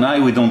 Bon, you and I,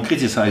 we don't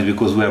criticize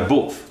because we are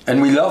both.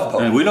 And we love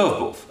both. And we love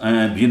both.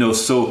 And,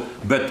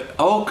 but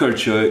our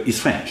culture is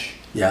French.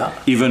 Yeah.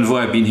 Even though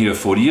I've been here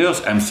 40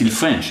 years, I'm still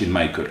French in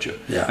my culture.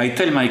 Yeah. I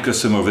tell my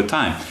customer all the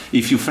time,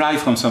 if you fly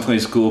from San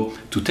Francisco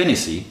to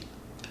Tennessee,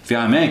 they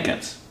are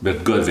Americans,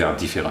 but God, they are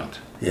different.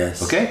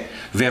 Yes. Okay?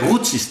 Their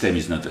root system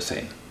is not the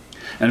same.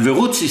 And the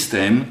root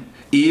system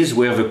is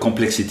where the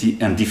complexity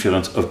and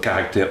difference of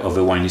character of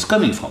the wine is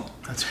coming from.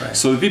 That's right.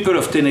 So the people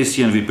of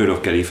Tennessee and the people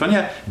of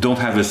California don't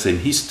have the same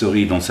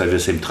history, don't have the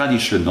same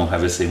tradition, don't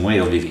have the same way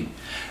of living.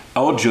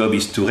 Our job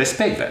is to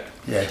respect that.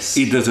 Yes.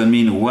 It doesn't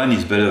mean one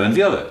is better than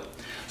the other.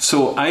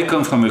 So I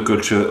come from a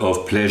culture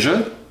of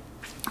pleasure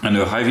and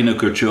arrive in a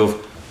culture of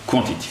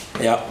quantity.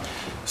 Yeah.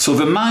 So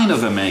the mind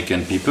of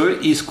American people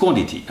is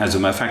quantity. As a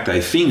matter of fact,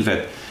 I think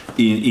that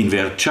in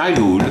their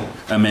childhood,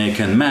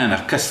 American men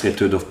are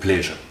castrated of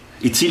pleasure.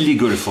 It's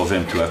illegal for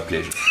them to have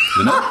pleasure,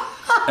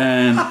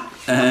 and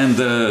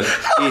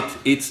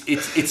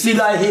it's Did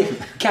I hear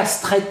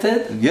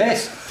castrated?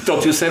 yes.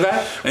 Don't you say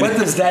that? What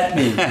does that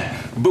mean?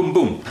 Boom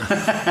boom.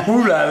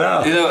 Ooh la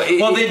la.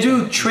 Well, They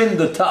do trim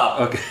the top,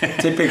 Okay.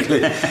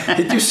 typically.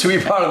 It used to be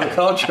part of the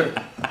culture.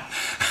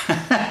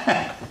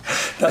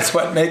 That's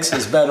what makes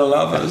us better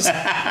lovers.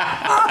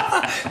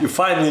 You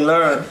finally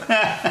learn.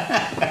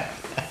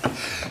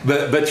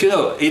 But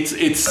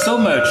it's so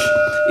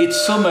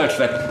much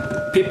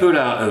that people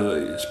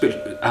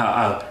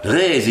are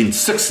raised in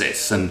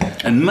success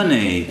and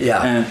money,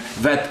 Yeah. and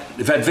that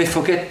they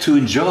forget to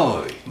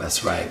enjoy.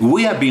 That's right.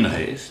 We have been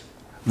raised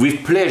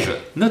with pleasure,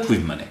 not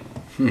with money.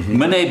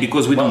 Money,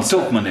 because we don't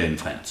talk money in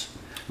France.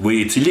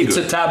 It's illegal. It's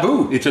a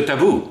taboo. It's a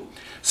taboo.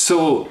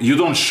 So you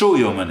don't show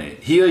your money.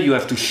 Here you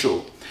have to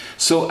show.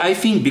 So I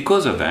think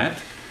because of that,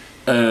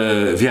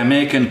 the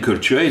American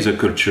culture is a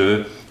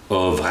culture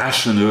of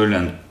rational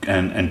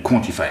and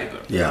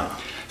quantifiable. Yeah.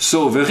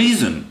 So the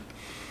reason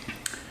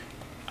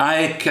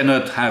I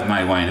cannot have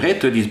my wine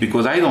rated is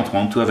because I don't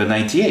want to have a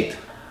 98.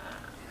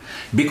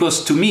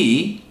 Because to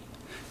me,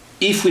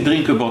 if we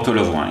drink a bottle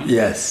of wine,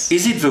 Yes.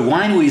 is it the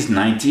wine who is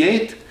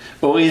 98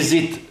 or is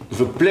it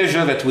the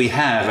pleasure that we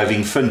have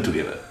having fun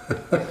together?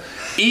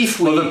 If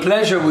we, Well, the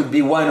pleasure would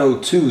be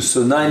 102,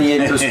 so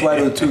 98 plus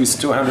 102 is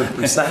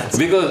 200%.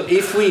 because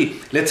if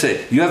we, let's say,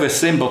 you have the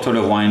same bottle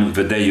of wine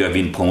the day you have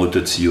been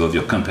promoted CEO of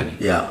your company.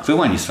 Yeah. The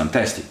wine is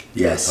fantastic.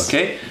 Yes.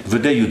 Okay? The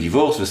day you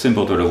divorce, the same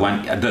bottle of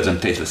wine doesn't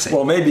taste the same.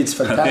 Well, maybe it's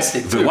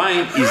fantastic. The too.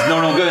 wine is no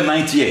longer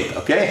 98,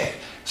 okay?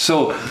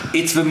 So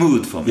it's the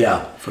mood for me. Yeah,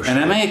 for sure.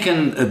 And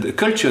American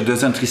culture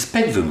doesn't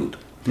respect the mood.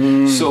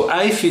 So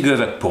I figure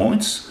that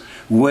points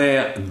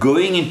where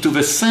going into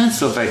the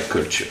sense of that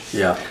culture,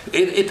 Yeah.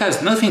 it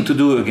has nothing to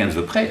do against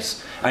the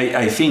press.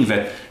 I think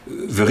that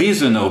the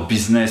reason our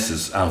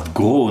businesses have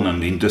grown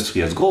and the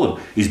industry has grown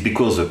is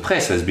because the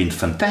press has been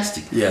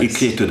fantastic. Yes. It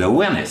created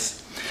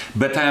awareness.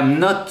 But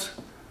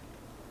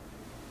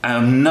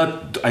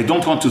I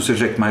don't want to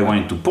subject my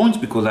wine to points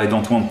because I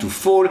don't want to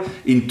fall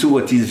into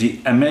what is the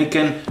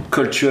American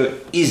culture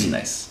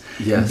easiness.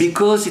 Yes.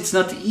 Because it's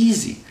not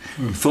easy.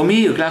 For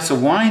me, a glass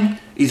of wine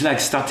is like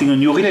starting a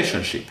new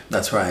relationship.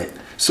 That's right.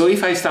 So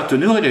if I start a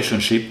new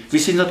relationship,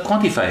 this is not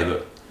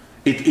quantifiable.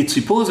 It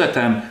supposes that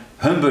I'm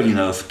humble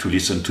enough to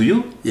listen to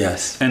you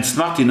Yes. and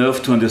smart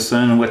enough to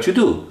understand what you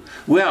do.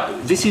 Well,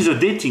 this is a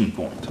dating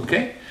point,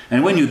 okay?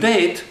 And when you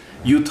date,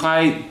 you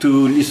try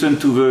to listen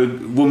to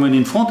the woman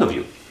in front of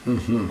you.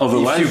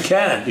 Otherwise, If you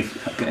can.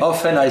 okay.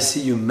 Often I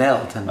see you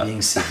melt and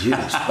being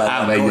seduced by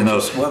Ah, a but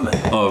gorgeous woman.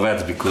 Oh,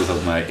 that's because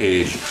of my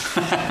age.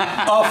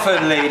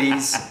 Often,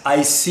 ladies,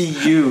 I see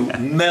you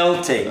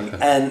melting,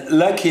 and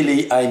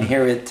luckily I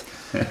inherit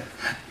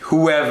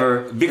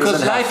whoever. Because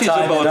doesn't have life is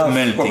time about enough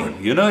melting.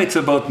 for- You know, it's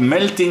about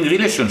melting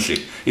relationship.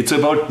 It's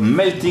about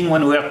melting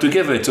when we are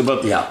together. It's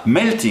about Yeah.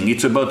 melting.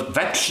 It's about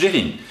that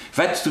sharing.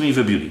 That's to me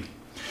the beauty.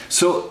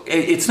 So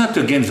it's not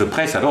against the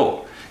press at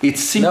all.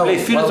 It's simply No, well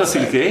said.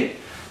 philosophically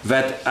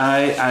that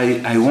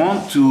I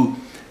want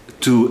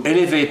to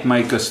elevate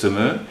my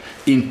customer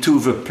into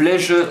the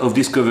pleasure of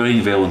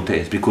discovering their own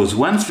taste. Because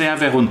once they have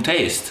their own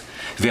taste,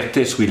 their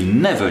taste will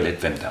never let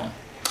them down.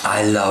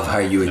 I love how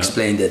you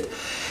explained it.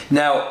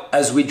 Now,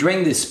 as we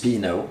drink this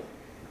Pinot,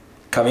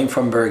 coming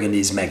from Burgundy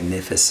is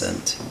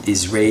magnificent,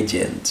 is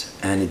radiant,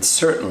 and it's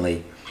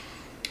certainly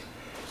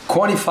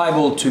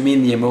quantifiable to me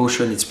in the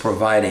emotion it's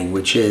providing,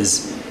 which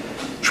is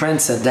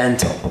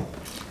transcendental.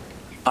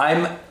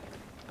 I'm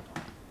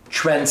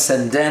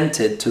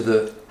transcendented to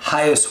the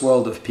highest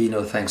world of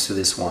Pinot thanks to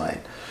this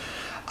wine.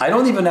 I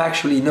don't even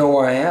actually know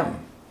where I am.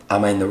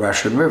 Am I in the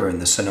Russian River, in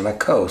the Sonoma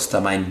coast?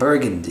 Am I in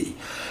Burgundy?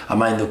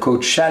 Am I in the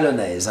Côte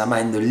Chalonnaise? Am I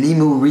in the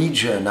Limoux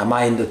region? Am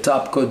I in the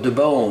top Côte de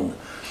Beaune?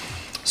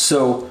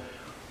 So,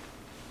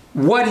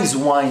 what is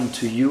wine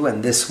to you,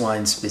 and this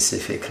wine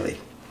specifically?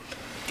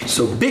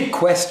 So, big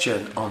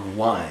question on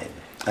wine,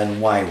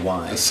 and why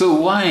wine? So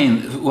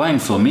wine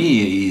for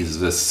me is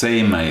the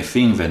same, I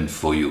think, than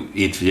for you.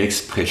 It's the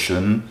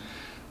expression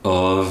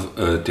of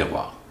a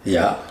terroir.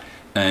 Yeah.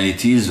 And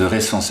it is the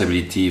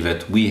responsibility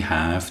that we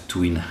have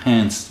to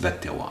enhance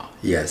that terroir.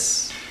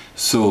 Yes.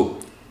 So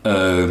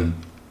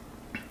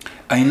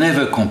I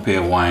never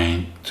compare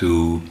wine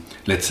to,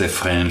 let's say,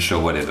 French or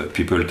whatever.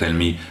 People tell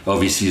me, oh,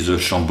 this is a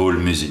Chambolle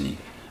Musigny.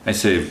 I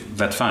say,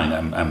 that's fine,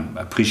 I'm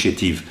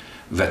appreciative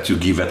that you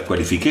give that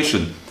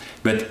qualification,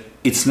 but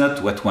it's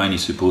not what wine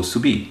is supposed to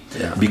be.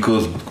 Yeah.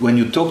 Because when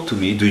you talk to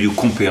me, do you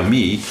compare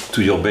me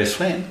to your best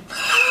friend?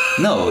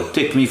 No,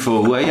 take me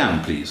for who I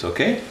am, please,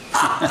 okay?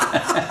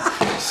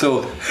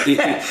 So,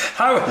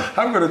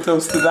 I'm going to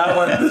toast to that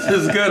one. This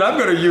is good. I'm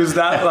going to use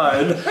that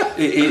line.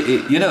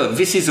 You know,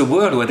 this is a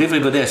world where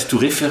everybody has to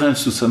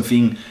reference to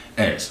something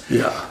else.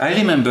 Yeah. I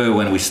remember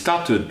when we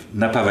started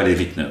Napa Valley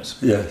Vintners.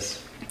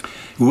 Yes.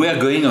 We were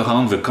going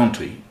around the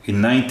country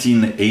in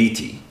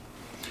 1980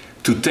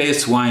 to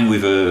taste wine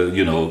with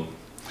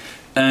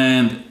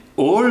and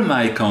all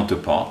my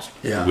counterparts,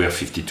 we were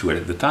 52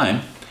 at the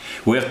time,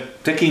 were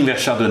taking their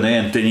Chardonnay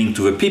and telling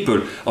to the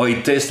people, oh,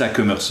 it tastes like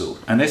a Meursault.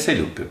 And I say,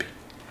 look, puppy,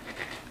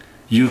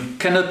 you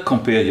cannot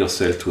compare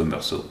yourself to a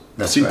Meursault.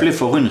 That's simply right.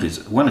 for one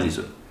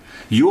reason.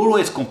 You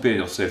always compare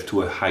yourself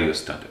to a higher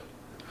standard.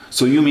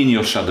 So you mean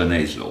your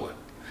Chardonnay is lower.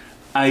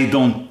 I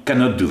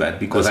cannot do that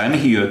because I'm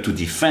here to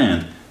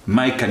defend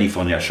my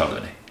California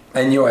Chardonnay.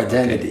 And your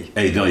identity.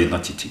 Okay?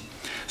 Identity.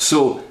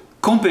 So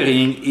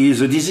comparing is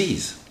a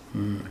disease.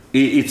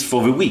 It's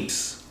for the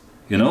weaks,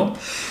 you know?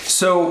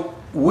 So,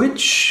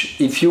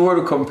 if you were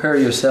to compare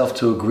yourself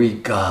to a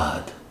Greek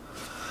god,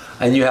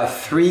 and you have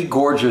three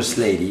gorgeous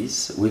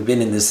ladies, we've been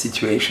in this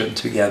situation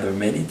together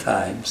many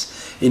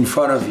times, in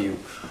front of you,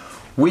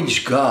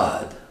 which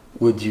god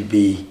would you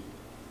be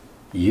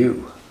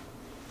you?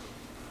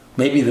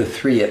 Maybe the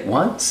three at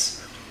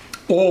once?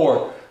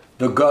 Or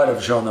the god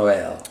of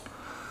Jean-Noël?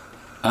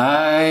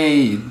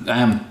 I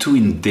am too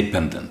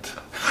independent.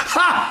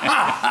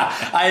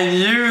 I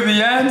knew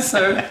the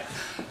answer.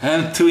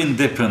 I'm too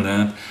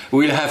independent.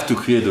 We'll have to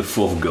create a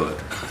fourth god.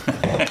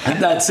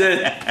 And that's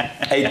it.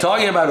 Hey,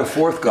 talking about a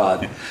fourth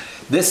god,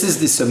 this is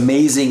this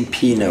amazing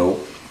Pinot,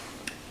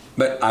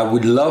 but I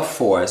would love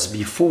for us,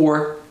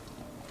 before,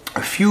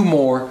 a few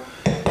more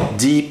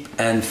deep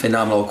and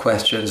phenomenal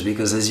questions,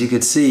 because as you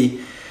could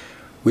see,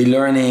 we're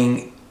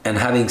learning and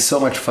having so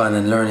much fun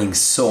and learning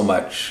so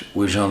much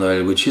with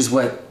Jean-Noël, which is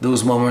what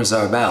those moments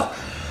are about.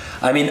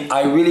 I mean,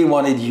 I really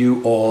wanted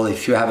you all,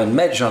 if you haven't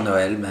met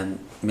Jean-Noël, and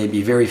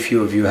maybe very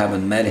few of you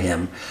haven't met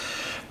him,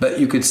 but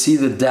you could see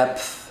the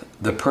depth,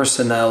 the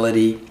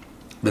personality,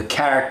 the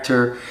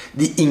character,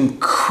 the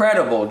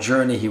incredible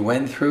journey he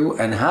went through,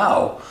 and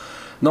how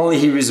not only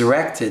he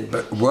resurrected,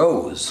 but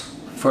rose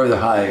further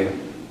higher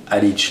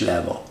at each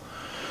level.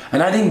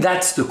 And I think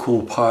that's the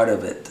cool part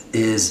of it,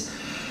 is,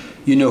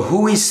 you know,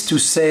 who is to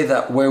say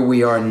that where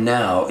we are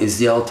now is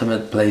the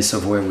ultimate place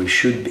of where we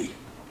should be?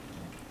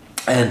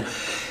 And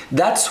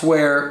that's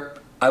where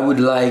I would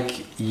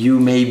like you,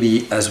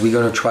 maybe, as we're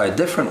going to try a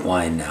different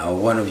wine now,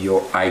 one of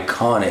your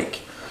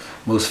iconic,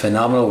 most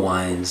phenomenal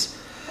wines,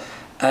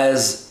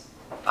 as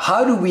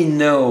how do we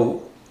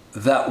know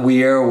that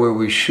we are where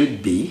we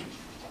should be?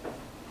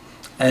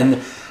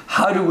 And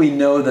how do we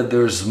know that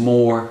there's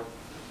more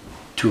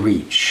to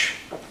reach?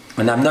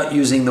 And I'm not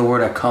using the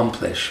word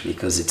accomplish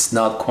because it's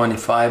not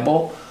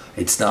quantifiable,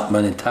 it's not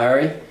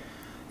monetary,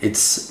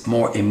 it's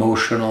more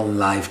emotional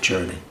life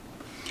journey.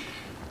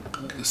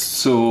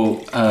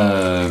 So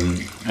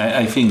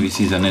I think this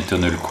is an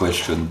eternal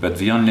question, but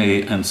the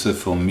only answer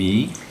for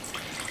me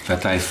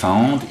that I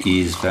found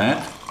is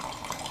that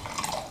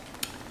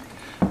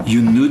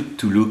you need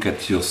to look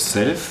at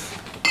yourself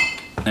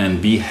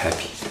and be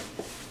happy.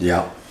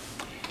 Yeah.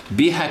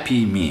 Be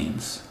happy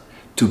means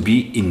to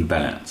be in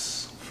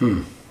balance.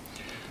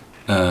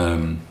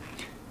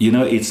 You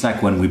know, it's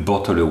like when we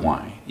bottle a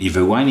wine. If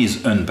the wine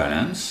is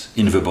unbalanced,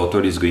 in the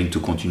bottle is going to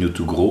continue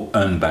to grow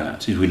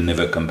unbalanced. It will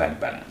never come back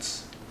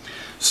balanced.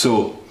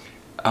 So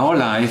our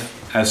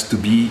life has to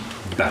be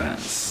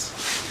balanced.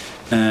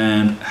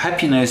 And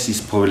happiness is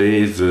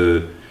probably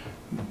the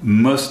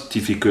most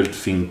difficult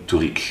thing to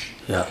reach.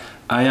 Yeah.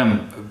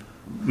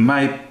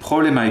 My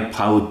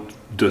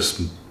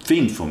proudest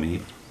thing for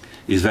me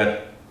is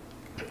that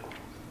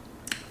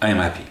I am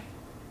happy.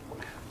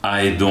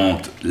 I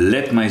don't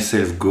let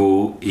myself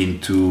go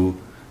into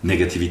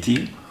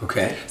negativity.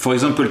 Okay. For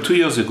example, 2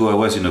 years ago, I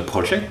was in a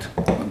project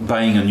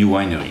buying a new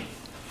winery.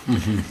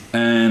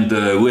 And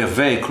we are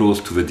very close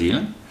to the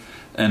deal.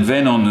 And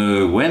then on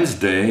a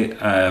Wednesday,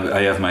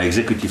 I have my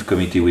executive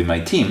committee with my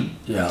team.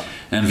 Yeah.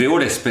 And they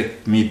all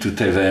expect me to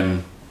tell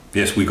them,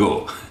 yes, we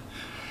go.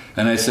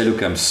 And I say,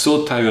 look, I'm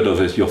so tired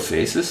of your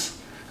faces.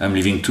 I'm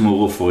leaving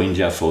tomorrow for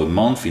India for a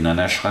month in an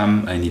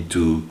ashram. I need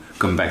to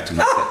come back to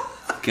myself.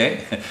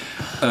 Okay?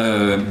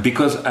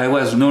 Because I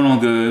was no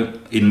longer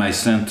in my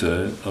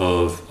center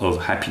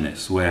of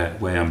happiness, where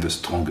I'm the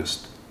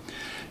strongest.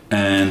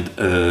 And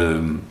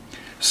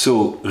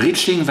so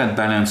reaching that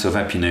balance of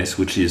happiness,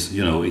 which is,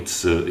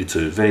 it's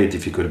a very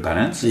difficult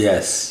balance,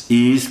 yes,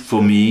 is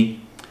for me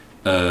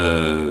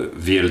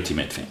the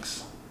ultimate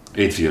things.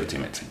 It's the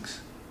ultimate things.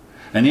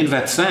 And in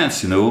that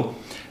sense,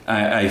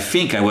 I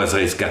think I was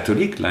raised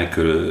Catholic, like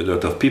a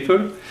lot of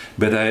people,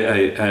 but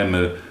I am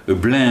a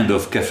blend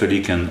of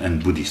Catholic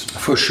and Buddhism.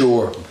 For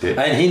sure. Okay?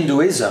 And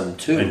Hinduism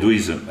too.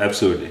 Hinduism,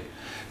 absolutely.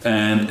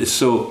 And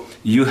so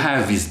you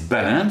have this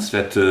balance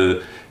that,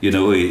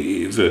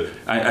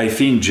 I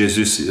think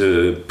Jesus'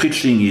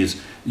 preaching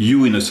is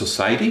you in a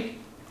society,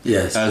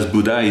 yes, as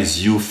Buddha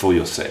is you for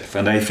yourself.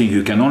 And I think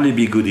you can only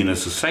be good in a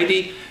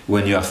society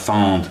when you have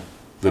found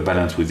the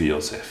balance with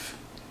yourself.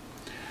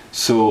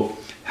 So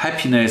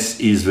happiness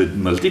is the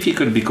most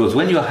difficult because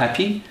when you're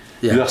happy,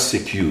 yeah, you are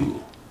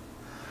secure.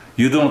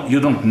 You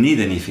don't need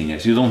anything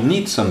else. You don't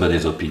need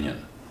somebody's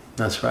opinion.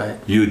 That's right.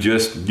 You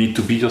just need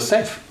to be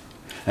yourself.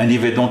 And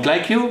if they don't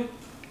like you,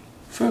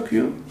 fuck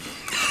you.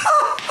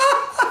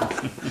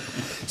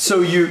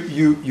 So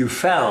you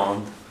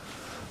found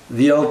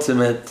the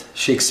ultimate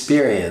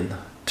Shakespearean,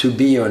 to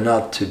be or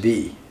not to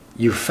be.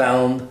 You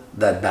found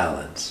that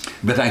balance.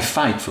 But I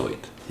fight for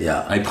it.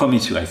 Yeah. I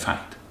promise you I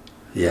fight.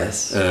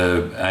 Yes.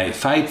 I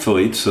fight for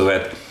it so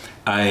that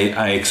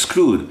I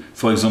exclude.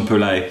 For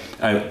example, I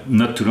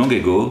not too long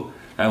ago,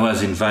 I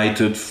was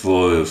invited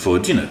for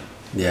dinner.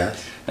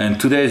 Yes. And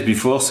 2 days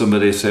before,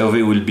 somebody said,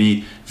 there will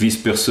be this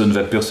person,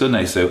 that person.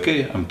 I say,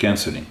 okay, I'm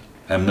canceling.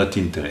 I'm not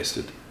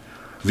interested.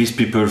 These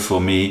people,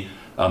 for me,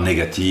 are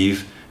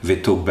negative. They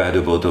talk bad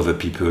about other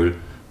people.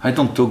 I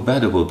don't talk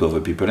bad about other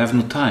people. I have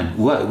no time.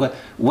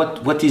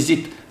 What is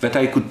it that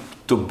I could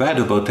talk bad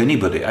about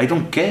anybody? I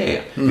don't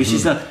care. Mm-hmm.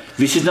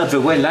 This is not the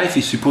way life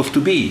is supposed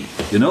to be,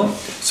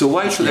 So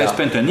why should I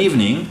spend an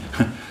evening?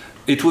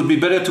 It would be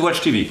better to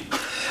watch TV.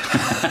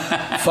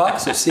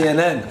 Fox or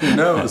CNN, who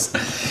knows?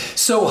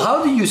 So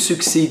how do you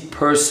succeed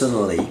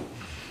personally?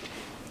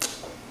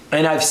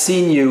 And I've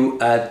seen you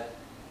at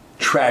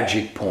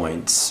tragic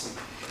points,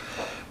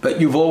 but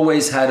you've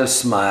always had a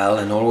smile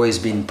and always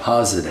been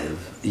positive.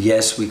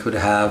 Yes, we could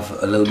have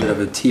a little bit of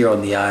a tear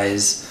on the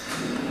eyes,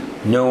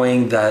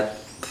 knowing that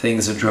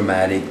things are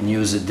dramatic,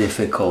 news are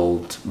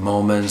difficult,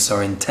 moments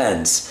are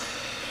intense.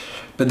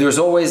 But there's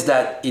always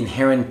that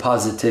inherent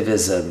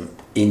positivism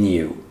in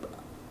you.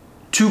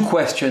 2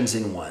 questions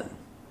in one.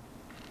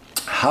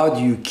 How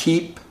do you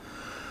keep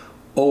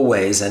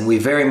always, and we're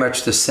very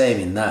much the same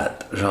in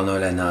that,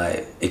 Jean-Noël and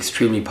I,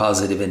 extremely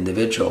positive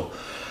individual.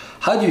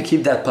 How do you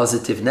keep that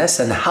positiveness,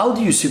 and how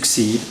do you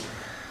succeed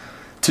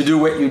to do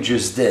what you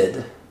just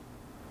did,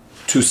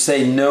 to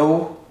say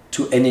no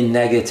to any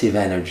negative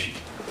energy?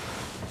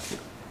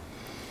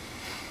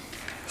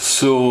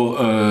 So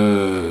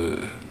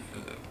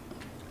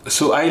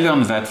I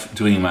learned that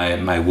during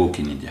my walk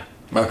in India.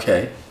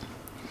 Okay.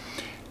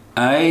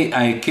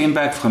 I came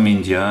back from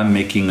India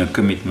making a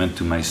commitment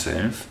to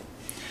myself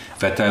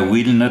that I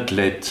will not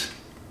let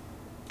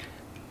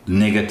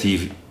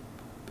negative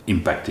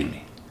impact in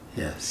me.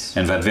 Yes.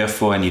 And that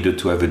therefore I needed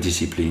to have a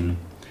discipline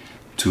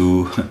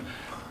to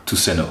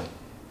say no.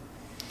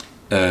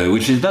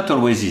 Which is not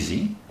always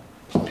easy,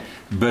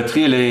 but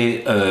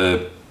really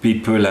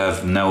people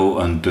have now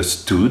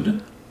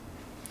understood.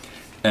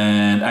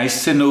 And I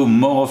say no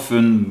more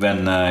often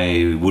than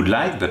I would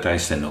like, but I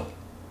say no.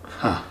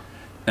 Huh.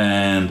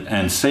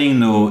 And saying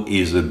no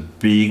is a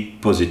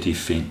big positive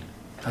thing.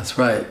 That's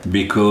right.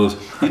 Because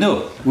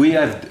we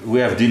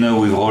have dinner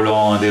with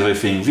Roland and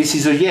everything. This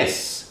is a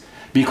yes,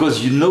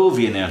 because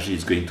the energy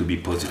is going to be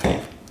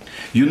positive.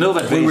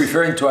 That we're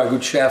referring to our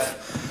good chef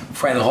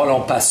friend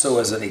Roland Passot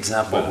as an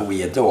example, who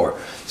we adore.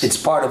 It's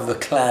part of the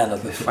clan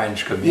of the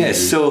French community. Yes,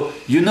 so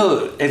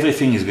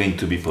everything is going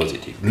to be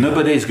positive. Yeah.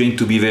 Nobody is going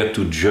to be there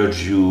to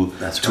judge you,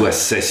 to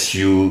assess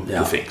you,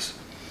 to things.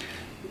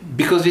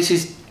 Because this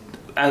is,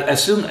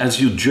 as soon as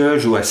you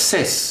judge or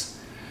assess,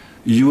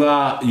 you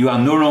are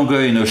no longer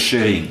in a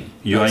sharing.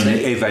 You are in an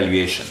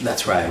evaluation.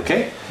 That's right.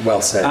 Okay?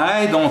 Well said.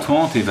 I don't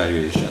want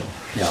evaluation.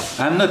 Yeah.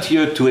 I'm not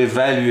here to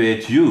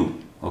evaluate you.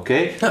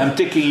 Okay? I'm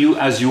taking you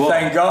as you are.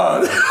 Thank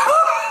God.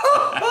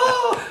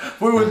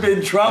 We would be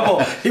in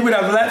trouble. He would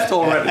have left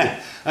already.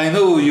 I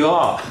know who you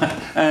are.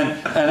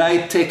 and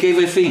I take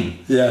everything.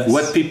 Yes.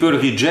 What people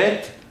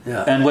reject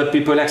and what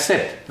people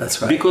accept.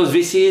 That's right. Because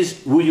this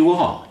is who you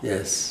are.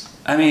 Yes.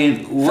 I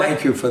mean,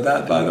 thank you for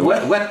that, by the way.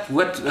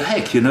 What the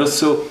heck,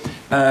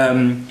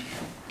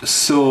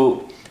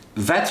 So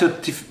that's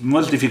the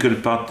most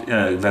difficult part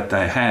that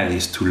I had,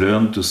 is to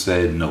learn to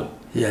say no.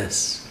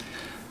 Yes.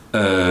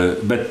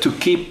 But to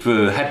keep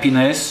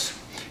happiness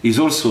is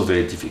also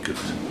very difficult.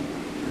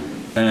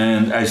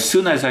 And as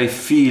soon as I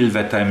feel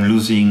that I'm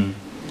losing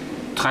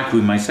track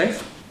with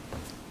myself,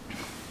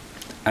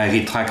 I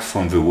retract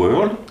from the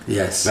world.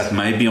 Yes. That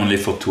might be only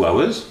for 2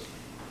 hours.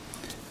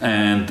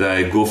 and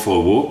I go for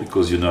a walk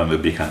because I'm a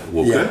big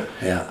walker.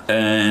 Yeah.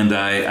 And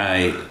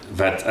I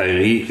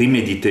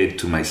remeditate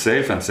to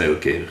myself and say,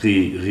 okay,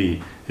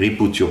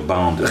 re-put your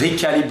boundaries.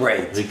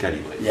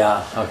 Recalibrate.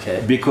 Yeah.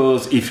 Okay.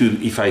 Because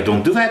if I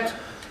don't do that,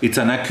 it's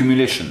an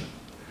accumulation,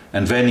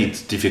 and then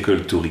it's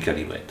difficult to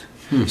recalibrate.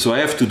 So I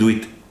have to do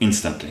it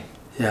instantly.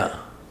 Yeah.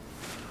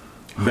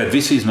 But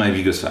this is my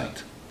biggest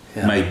fight.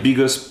 Yeah. My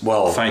biggest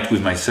fight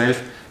with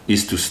myself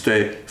is to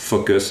stay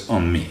focused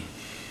on me.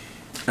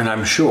 And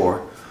I'm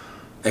sure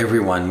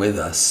everyone with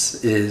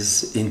us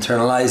is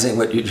internalizing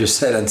what you just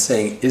said and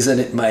saying, isn't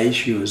it my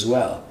issue as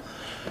well?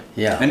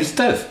 Yeah. And it's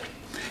tough.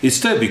 It's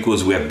tough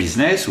because we have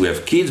business, we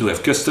have kids, we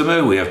have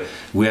customers,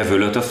 we have a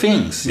lot of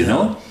things, you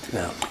know?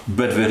 Yeah.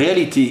 But the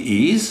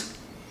reality is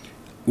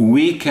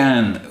I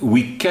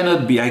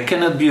cannot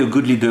be a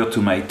good leader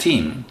to my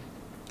team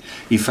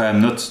if I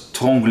am not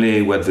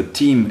strongly what the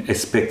team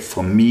expects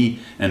from me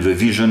and the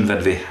vision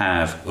that they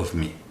have of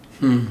me.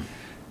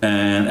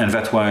 And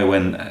that's why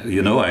when,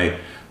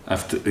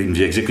 after in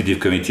the executive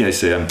committee, I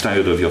say, I'm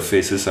tired of your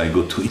faces, I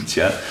go to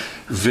India.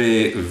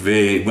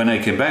 When I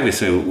came back, they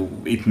say,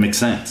 it makes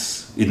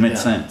sense. It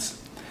makes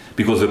sense.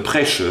 Because the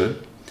pressure,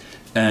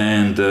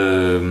 and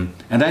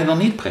I don't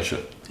need pressure.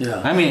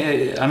 Yeah.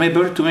 I'm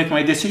able to make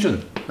my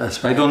decision.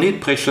 That's right. I don't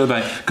need pressure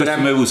by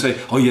customers who say,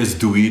 oh yes,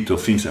 do it, or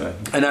things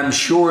like that. And I'm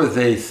sure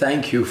they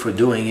thank you for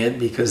doing it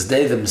because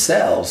they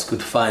themselves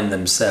could find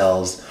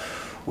themselves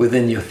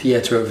within your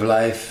theater of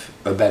life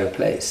a better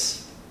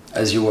place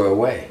as you were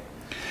away.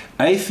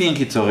 I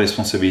think it's our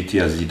responsibility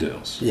as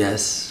leaders.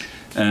 Yes.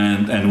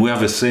 And we are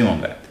the same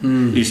on that.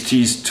 It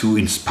is to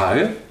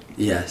inspire.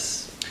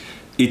 Yes.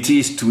 It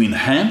is to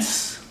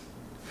enhance.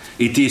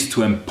 It is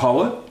to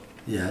empower.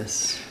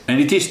 Yes. And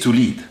it is to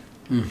lead.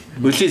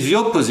 Which is the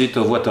opposite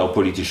of what our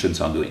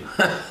politicians are doing.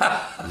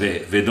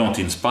 They don't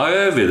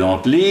inspire, they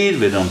don't lead,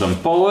 they don't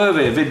empower,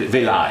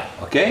 they lie,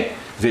 okay?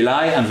 They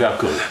lie and they are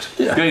corrupt.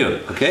 Yeah.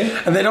 Period, okay?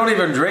 And they don't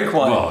even drink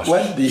wine.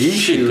 What the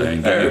issue?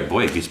 Shit, give me a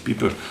break, these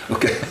people.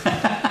 Okay.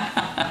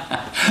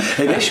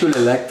 Hey, they should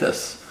elect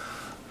us.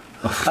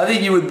 I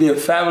think you would be a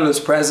fabulous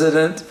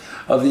president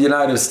of the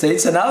United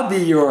States, and I'll be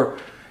your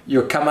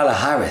Kamala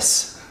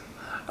Harris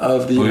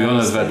of the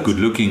United States. You're not that good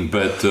looking,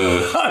 but...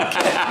 Okay,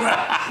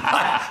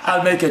 well,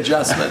 I'll make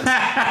adjustments.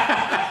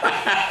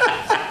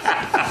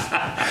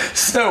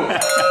 So,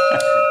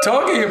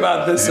 talking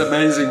about this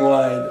amazing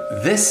wine,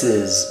 this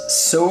is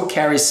so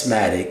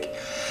charismatic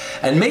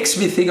and makes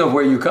me think of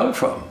where you come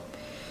from.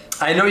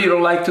 I know you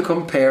don't like to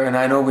compare, and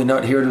I know we're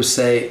not here to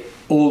say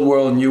old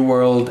world, new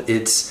world.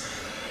 It's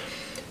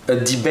a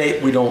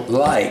debate we don't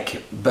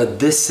like, but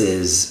this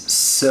is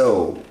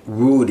so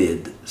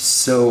rooted,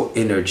 so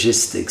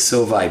energistic,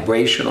 so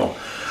vibrational.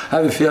 I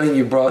have a feeling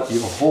you brought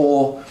your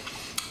whole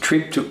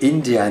trip to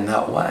India in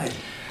that wine.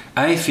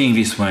 I think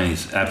this wine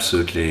is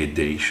absolutely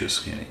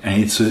delicious, really,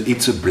 and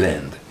it's a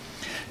blend,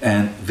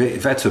 and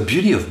that's the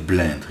beauty of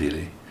blend,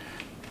 really.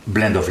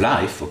 Blend of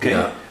life, okay?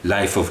 Yeah.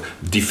 Life of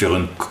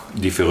different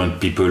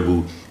people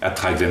who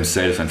attract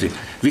themselves and things.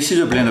 This is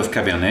a blend of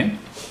Cabernet,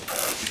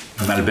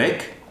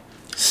 Malbec,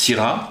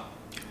 Syrah,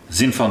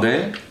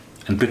 Zinfandel,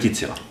 and Petit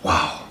Syrah.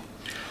 Wow.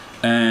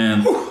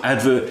 And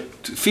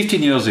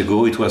 15 years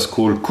ago, it was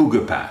called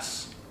Cougar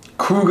Pass.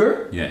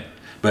 Cougar? Yeah.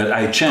 But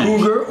I changed.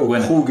 Cougar or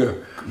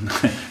Cougar?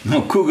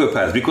 No, Cougar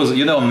Pass, because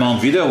on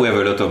Mount Vida we have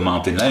a lot of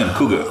mountain lion,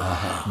 Cougar.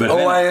 But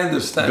I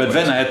understand. But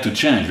then I had to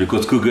change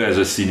because Cougar has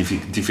a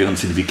different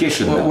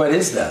signification. Well, what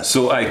is that?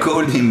 So I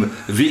called him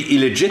the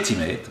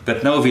Illegitimate,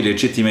 but now the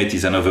Illegitimate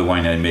is another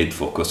wine I made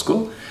for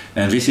Costco,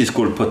 and this is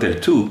called Potel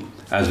 2,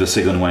 as the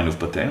second wine of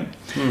Potel.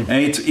 And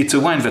it's a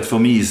wine that for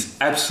me is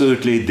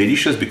absolutely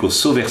delicious because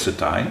so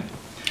versatile.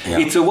 Yeah.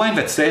 It's a wine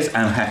that says,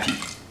 I'm happy.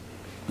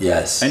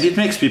 Yes. And it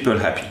makes people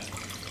happy.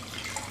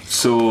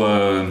 So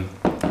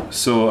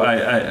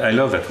I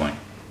love that wine.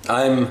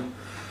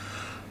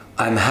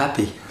 I'm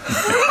happy.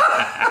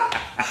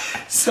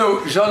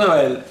 So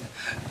Jean-Noël,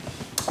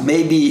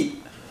 maybe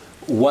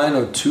one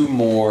or two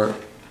more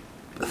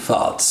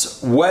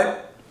thoughts.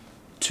 What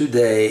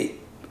today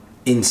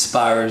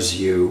inspires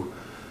you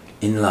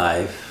in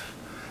life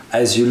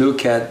as you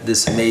look at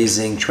this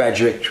amazing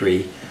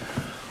trajectory,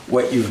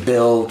 what you've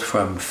built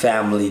from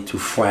family to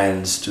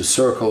friends to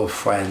circle of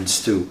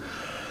friends to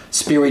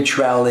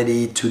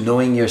spirituality to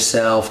knowing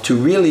yourself to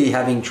really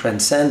having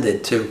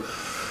transcended to,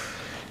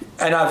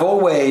 and I've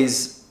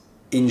always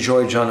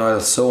enjoyed Jean-Noël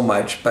so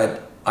much,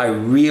 but I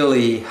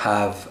really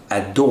have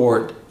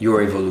adored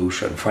your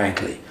evolution,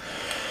 frankly.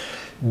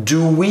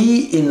 Do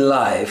we in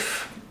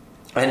life,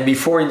 and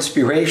before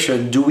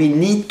inspiration, do we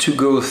need to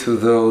go through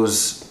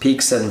those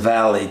peaks and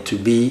valleys to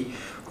be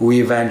who we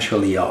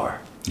eventually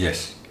are?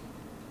 Yes.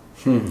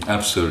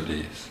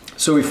 Absolutely, yes.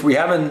 So if we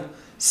haven't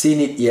seen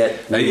it yet,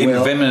 it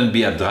may not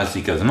be as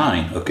drastic as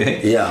mine,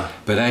 okay? Yeah.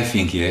 But I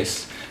think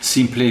yes,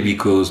 simply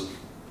because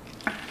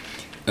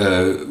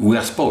we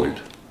are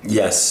spoiled.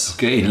 Yes.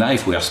 Okay, in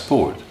life we are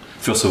spoiled.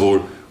 First of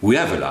all, we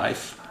have a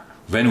life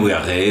When we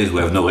are raised, we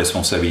have no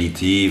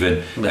responsibility.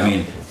 Then, Yeah. I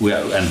mean,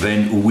 and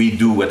then we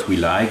do what we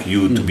like.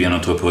 You to be an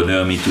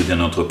entrepreneur, me to be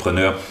an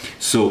entrepreneur.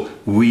 So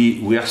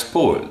we are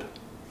spoiled,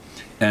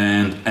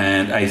 and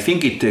I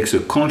think it takes a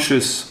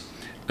conscious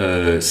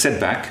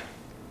setback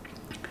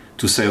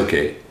to say,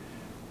 okay,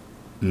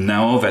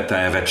 now that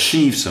I have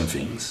achieved some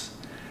things,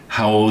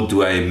 how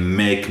do I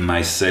make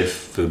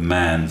myself the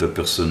man, the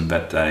person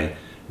that I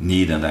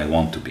need and I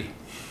want to be?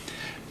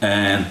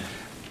 And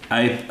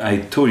I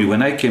told you,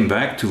 when I came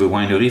back to the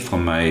winery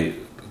from my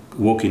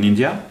walk in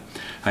India,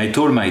 I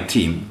told my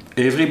team,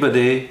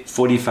 everybody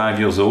 45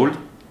 years old,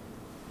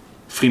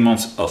 3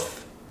 months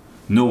off.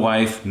 No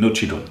wife, no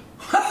children.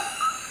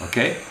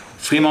 Okay?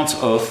 3 months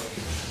off,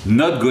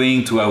 not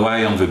going to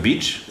Hawaii on the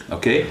beach,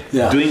 okay?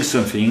 Yeah. Doing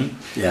something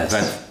Yes.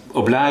 that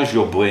oblige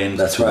your brain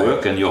That's to right.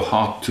 work and your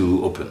heart to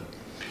open.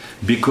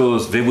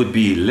 Because there would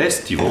be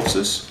less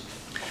divorces,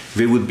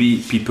 there would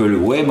be people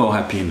way more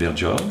happy in their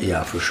job.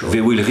 Yeah, for sure.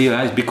 They will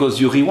realize, because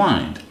you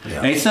rewind. Yeah.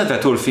 And it's not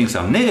that all things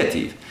are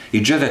negative,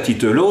 it's just that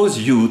it allows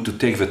you to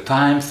take the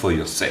time for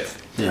yourself,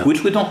 Yeah.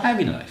 which we don't have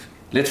in life.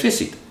 Let's face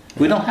it,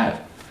 we don't have.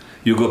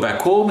 You go back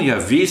home, you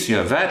have this, you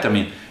have that. I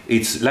mean,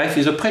 life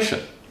is a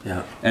pressure.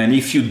 Yeah. And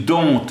if you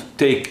don't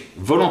take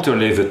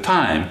voluntarily the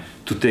time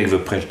to take the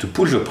pressure, to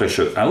push the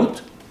pressure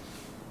out,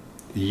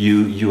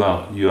 you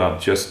are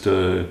just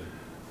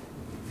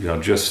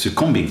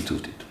succumbing to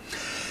it.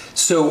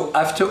 So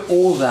after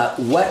all that,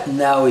 what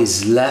now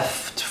is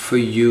left for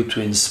you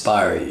to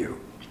inspire you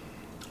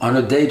on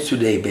a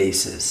day-to-day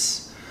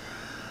basis?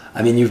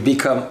 I mean, you've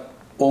become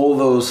all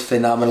those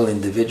phenomenal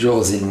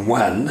individuals in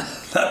one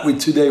that we're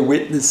today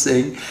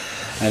witnessing,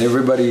 and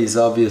everybody is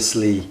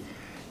obviously,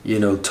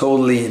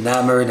 totally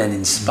enamored and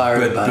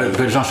inspired by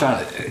But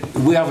Jean-Charles,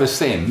 we are the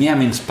same. Me,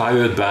 I'm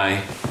inspired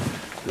by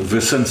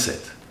the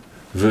sunset,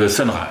 the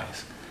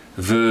sunrise,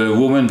 the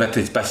woman that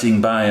is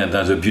passing by and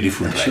has a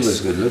beautiful dress. She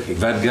was good looking.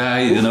 That guy,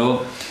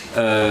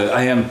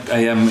 I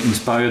am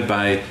inspired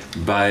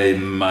by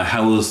my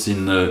house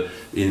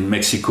in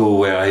Mexico,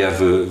 where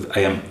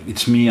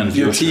it's me and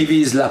your the ocean.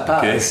 TV is La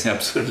Paz. Okay,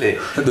 absolutely.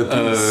 The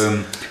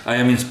piece. I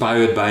am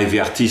inspired by the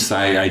artist.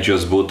 I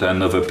just bought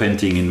another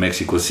painting in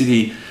Mexico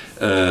City.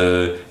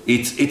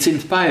 It's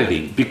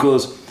inspiring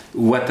because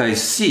what I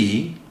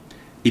see,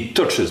 it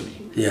touches me.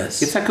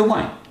 Yes. It's like a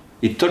wine.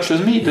 It touches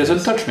me, it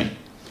doesn't touch me.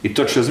 It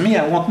touches me,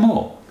 I want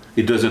more.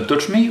 It doesn't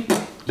touch me,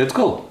 let's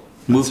go.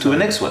 Move to the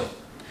next one.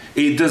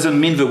 It doesn't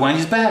mean the wine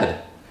is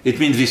bad. It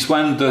means this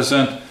one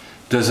doesn't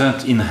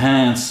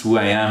enhance who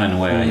I am and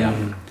where I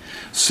am.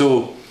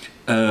 So,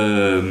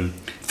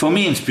 for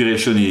me,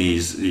 inspiration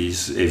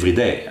is every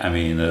day. I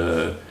mean,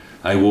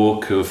 I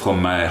walk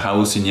from my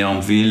house in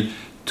Yonville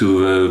to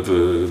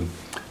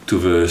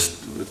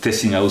the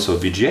testing house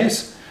of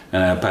VGS,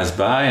 and I pass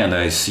by and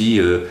I see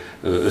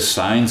a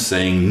sign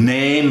saying,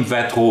 name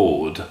that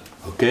road.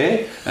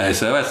 Okay? And I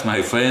say, that's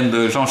my friend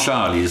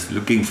Jean-Charles, he's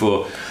looking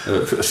for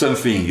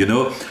something,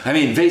 I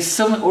mean, there's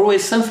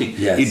always something.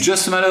 Yes. It's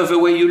just a matter of the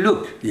way you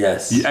look.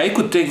 Yes. I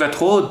could take that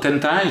road 10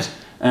 times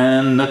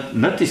and not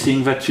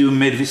noticing that you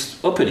made this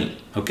opening.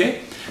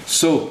 Okay?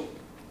 So,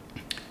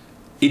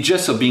 it's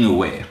just of being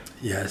aware.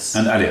 Yes.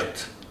 And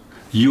alert.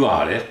 You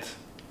are alert.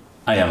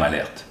 I am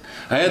alert.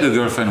 I had a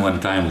girlfriend one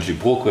time, she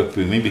broke up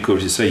with me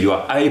because she said, you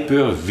are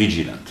hyper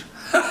vigilant.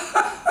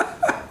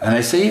 And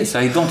I say, yes,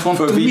 I don't want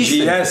For to miss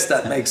anything. VGS,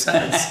 that makes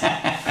sense.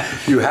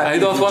 You have I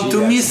don't want to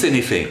VGS. miss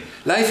anything.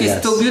 Life is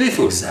Yes, so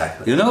beautiful.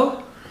 exactly.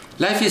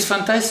 Life is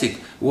fantastic.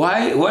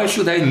 Why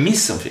should I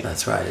miss something?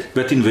 That's right.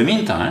 But in the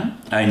meantime,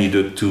 I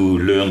needed to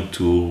learn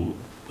to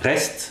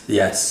rest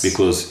Yes.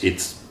 because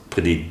it's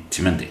pretty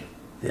demanding.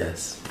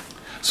 Yes.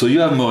 So you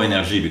have more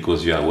energy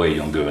because you are way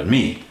younger than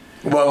me.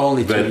 Well,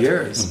 only 2 But,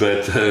 years.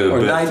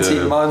 or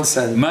 19 months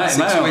and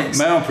 6 weeks.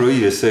 My employees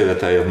they say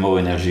that I have more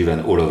energy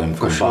than all of them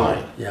For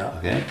combined. sure, yeah.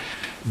 Okay?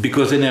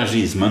 Because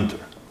energy is mental.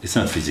 It's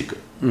not physical.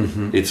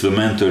 It's the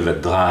mental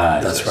that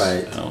drives That's us,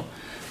 right.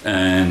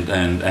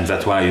 And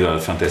that's why you are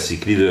a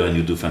fantastic leader and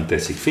you do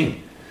fantastic things.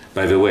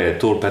 By the way, I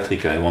told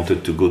Patrick I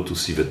wanted to go to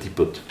see the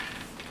depot.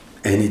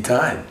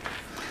 Anytime.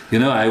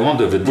 I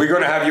wonder the We're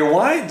going to have your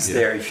wines Yeah,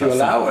 there if you that's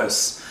allow fine.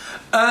 us.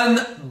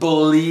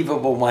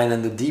 Unbelievable wine,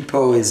 and the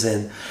depot is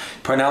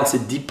pronounce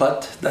it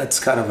depot. That's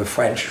kind of a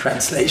French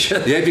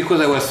translation. Yeah, because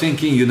I was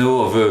thinking,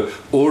 of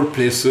all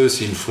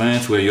places in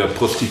France where you have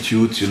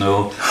prostitutes,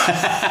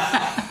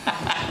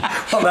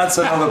 Well, that's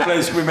another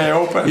place we may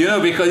open.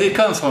 because it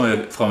comes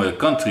from a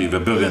country, the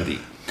Burgundy,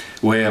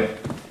 where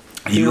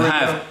you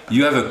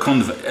have a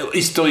convent.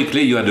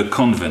 Historically, you had a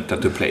convent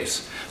at the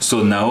place.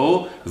 So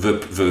now the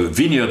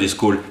vineyard is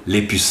called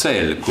Les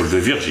Pucelles, called the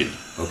Virgin.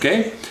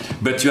 Okay,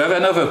 but you have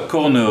another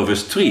corner of the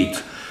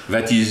street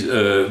that is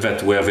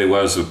where there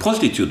was a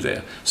prostitute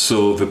there.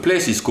 So the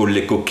place is called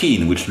Les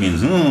Coquines, which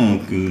means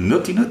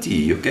naughty,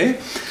 naughty. Okay,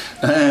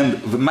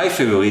 and my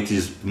favorite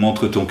is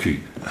Montre ton cul,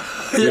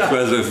 which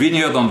was a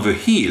vineyard on the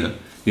hill,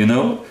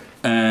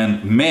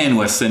 and men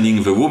were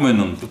sending the woman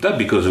on top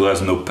because there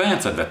was no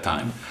pants at that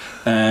time,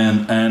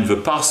 and the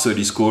parcel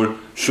is called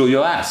Show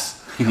Your Ass.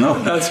 you know.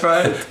 That's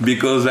right.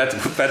 Because that's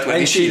what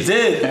And it she is.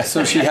 did.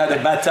 So she had a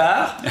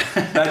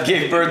bâtard that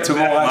gave birth to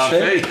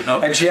Montrachet. Montrachet,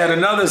 no. And she had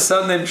another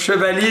son named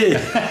Chevalier.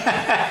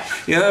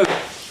 You know,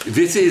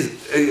 this is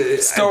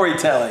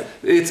Storytelling.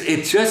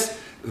 it's just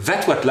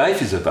that's what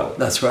life is about.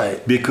 That's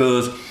right.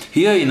 Because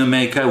here in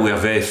America we are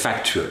very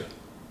factual.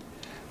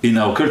 In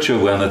our culture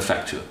we are not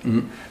factual.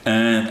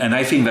 And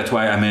I think that's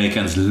why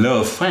Americans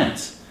love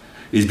France.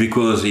 Is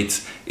because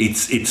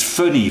it's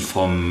funny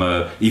from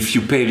if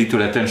you pay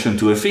little attention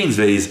to the things,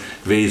 there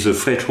is a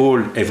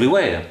threshold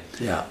everywhere.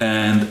 Yeah.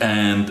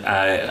 And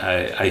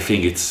I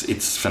think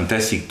it's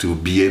fantastic to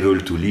be able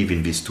to live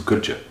in these two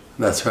cultures.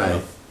 That's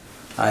right.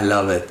 I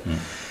love it.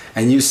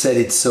 And you said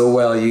it so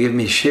well. You give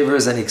me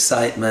shivers and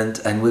excitement,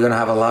 and we're going to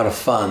have a lot of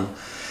fun.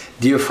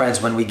 Dear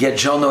friends, when we get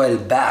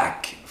Jean-Noël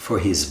back for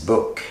his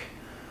book,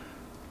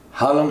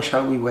 how long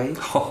shall we wait?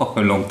 Oh,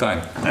 a long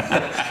time.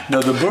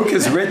 No, the book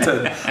is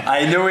written.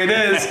 I know it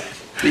is.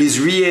 He's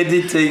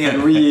re-editing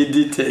and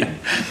re-editing.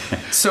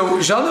 So,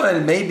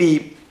 Jean-Noël,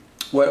 maybe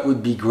what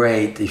would be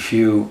great if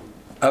you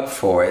up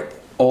for it,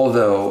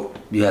 although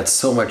you had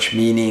so much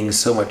meaning,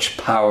 so much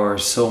power,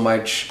 so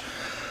much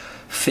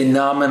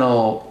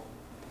phenomenal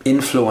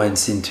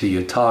influence into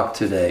your talk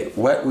today,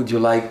 what would you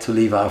like to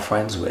leave our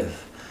friends with?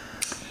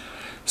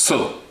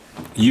 So,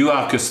 you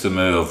are a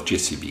customer of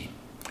JCB.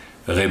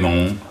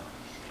 Raymond,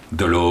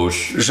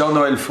 Deloche,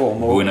 Jean-Noël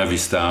Fourmeau. Buena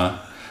Vista,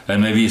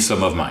 and maybe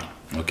some of mine,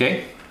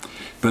 okay?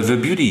 But the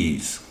beauty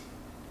is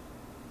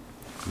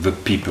the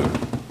people.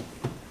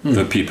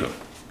 The people.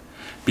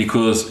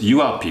 Because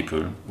you are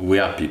people, we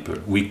are people.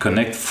 We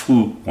connect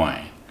through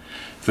wine.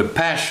 The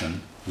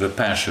passion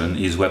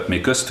is what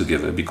makes us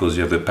together, because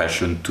you have a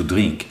passion to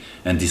drink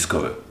and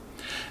discover.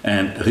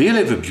 And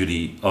really the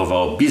beauty of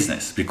our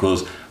business,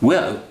 because,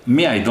 well,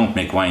 me, I don't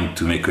make wine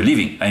to make a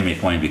living. I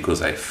make wine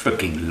because I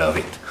fucking love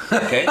it,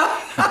 okay?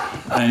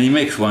 And he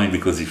makes wine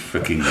because he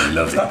fucking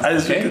loves it,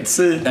 As you can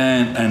see.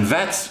 And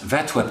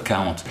that's what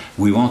counts.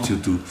 We want you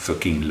to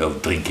fucking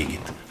love drinking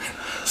it.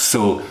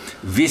 So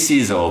this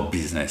is our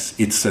business.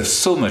 It's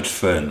so much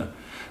fun.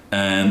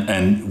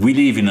 And we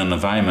live in an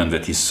environment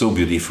that is so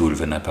beautiful,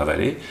 the Napa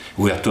Valley.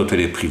 We are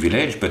totally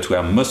privileged, but we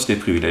are mostly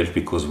privileged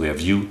because we have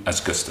you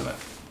as customer.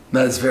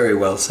 That's very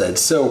well said.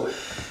 So,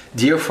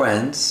 dear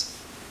friends,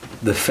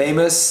 the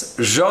famous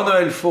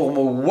Jean-Noël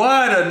Fourmeau,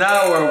 what an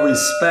hour we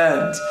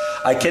spent.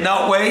 I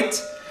cannot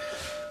wait.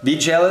 Be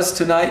jealous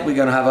tonight. We're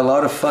going to have a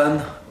lot of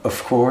fun,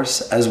 of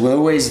course, as we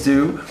always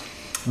do.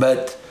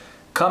 But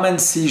come and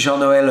see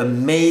Jean-Noël,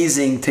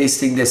 amazing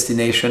tasting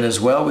destination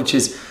as well, which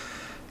is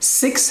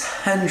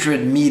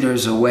 600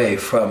 meters away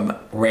from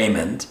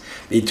Raymond,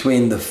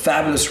 between the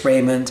fabulous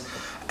Raymond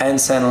and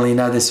St.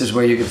 Helena. This is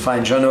where you can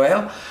find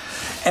Jean-Noël.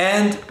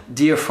 And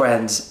dear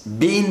friends,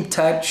 be in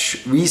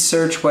touch,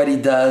 research what he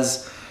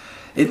does.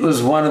 It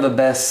was one of the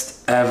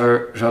best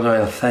ever.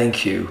 Jean-Noël,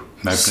 thank you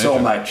My so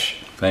pleasure. much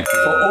Thank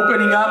you. for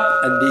opening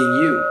up and being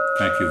you.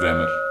 Thank you very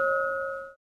much.